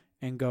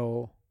 and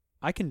go,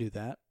 I can do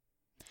that.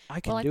 I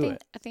can do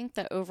it. I think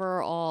the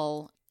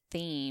overall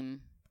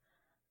theme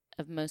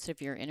of most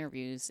of your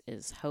interviews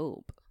is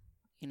hope.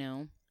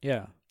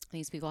 Yeah.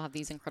 These people have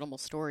these incredible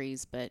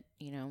stories, but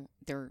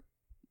they're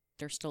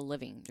still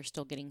living. They're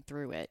still getting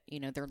through it.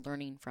 They're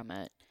learning from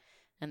it,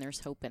 and there's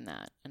hope in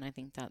that. And I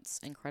think that's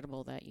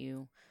incredible that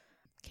you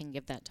can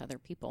give that to other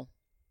people.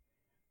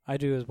 I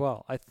do as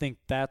well. I think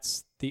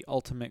that's the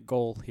ultimate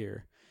goal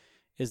here,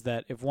 is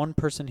that if one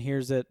person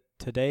hears it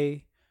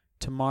today,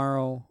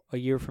 tomorrow, a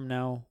year from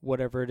now,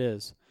 whatever it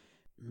is,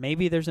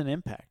 maybe there's an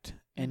impact,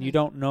 and you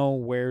don't know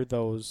where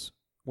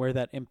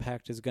that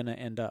impact is going to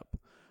end up,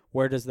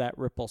 where does that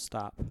ripple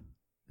stop?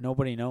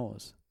 Nobody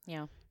knows.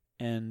 Yeah.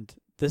 And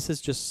this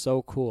is just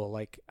so cool.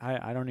 Like,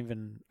 I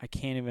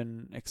can't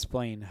even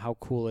explain how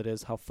cool it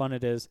is, how fun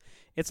it is.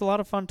 It's a lot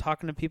of fun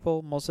talking to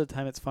people. Most of the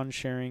time it's fun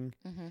sharing,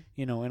 Mm-hmm.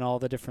 in all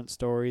the different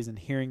stories and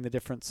hearing the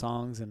different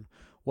songs and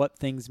what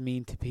things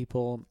mean to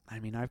people. I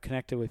mean, I've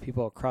connected with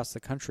people across the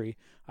country.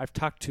 I've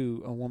talked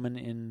to a woman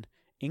in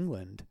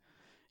England,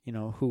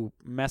 who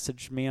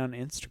messaged me on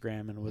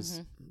Instagram and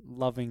was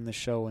loving the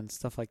show and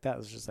stuff like that. It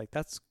was just like,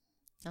 that's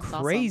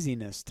awesome.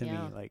 craziness to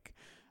Yeah. me. Like,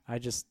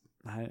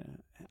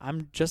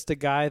 I'm just a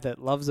guy that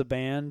loves a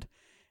band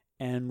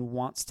and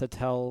wants to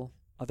tell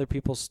other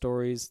people's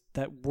stories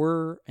that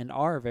were and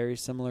are very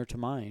similar to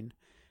mine,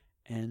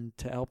 and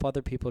to help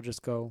other people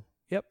just go,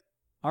 yep,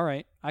 all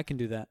right, I can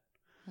do that.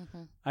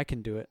 Mm-hmm. I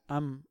can do it.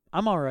 I'm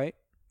all right.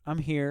 I'm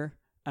here.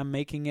 I'm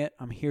making it.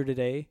 I'm here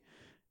today,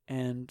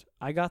 and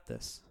I got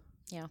this.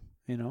 Yeah.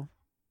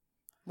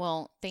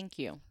 Well, thank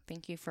you.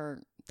 Thank you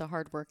for the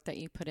hard work that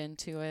you put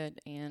into it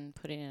and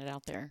putting it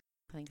out there.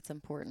 I think it's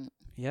important.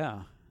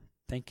 yeah.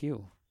 Thank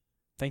you.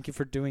 Thank you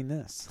for doing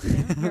this.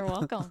 Yeah, you're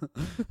welcome.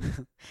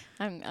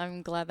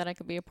 I'm glad that I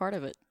could be a part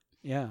of it.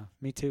 Yeah,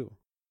 me too.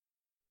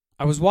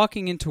 I was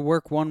walking into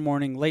work one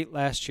morning late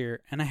last year,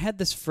 and I had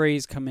this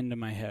phrase come into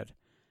my head,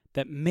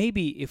 that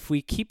maybe if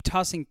we keep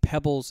tossing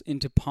pebbles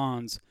into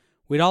ponds,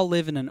 we'd all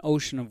live in an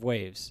ocean of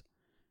waves.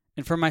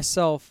 And for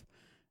myself,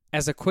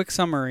 as a quick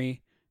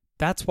summary,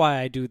 that's why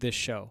I do this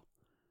show.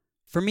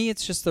 For me,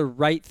 it's just the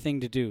right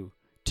thing to do,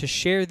 to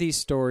share these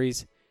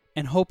stories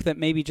and hope that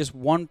maybe just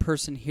one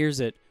person hears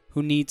it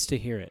who needs to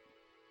hear it.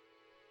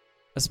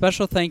 A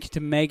special thank you to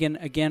Megan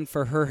again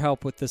for her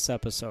help with this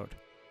episode.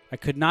 I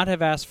could not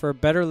have asked for a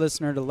better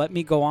listener to let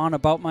me go on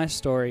about my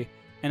story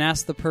and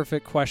ask the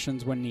perfect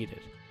questions when needed.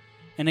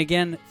 And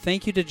again,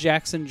 thank you to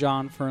Jackson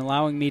John for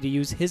allowing me to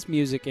use his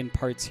music in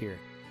parts here.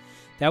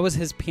 That was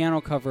his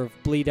piano cover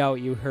of Bleed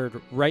Out you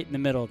heard right in the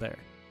middle there.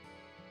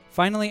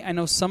 Finally, I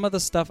know some of the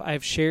stuff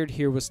I've shared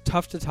here was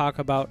tough to talk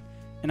about,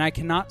 and I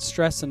cannot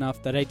stress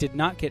enough that I did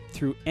not get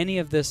through any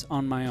of this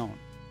on my own.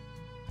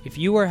 If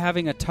you are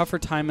having a tougher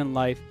time in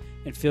life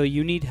and feel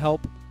you need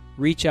help,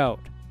 reach out.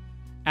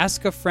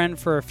 Ask a friend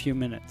for a few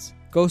minutes.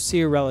 Go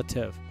see a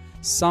relative.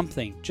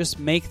 Something. Just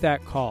make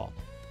that call.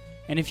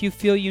 And if you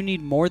feel you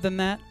need more than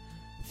that,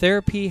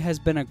 therapy has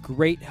been a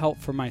great help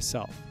for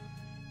myself.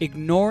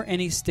 Ignore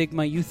any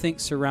stigma you think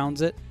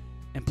surrounds it,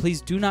 and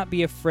please do not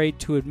be afraid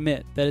to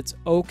admit that it's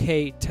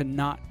okay to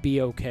not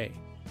be okay.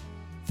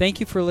 Thank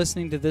you for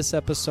listening to this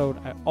episode.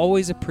 I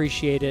always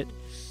appreciate it.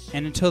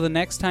 And until the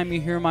next time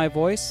you hear my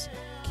voice,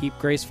 keep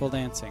graceful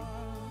dancing.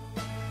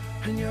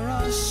 And you're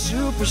a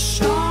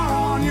superstar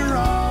on your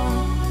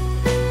own.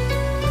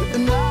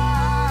 And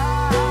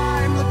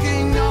I'm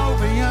looking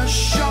over your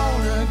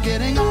shoulder,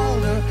 getting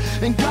older,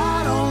 and God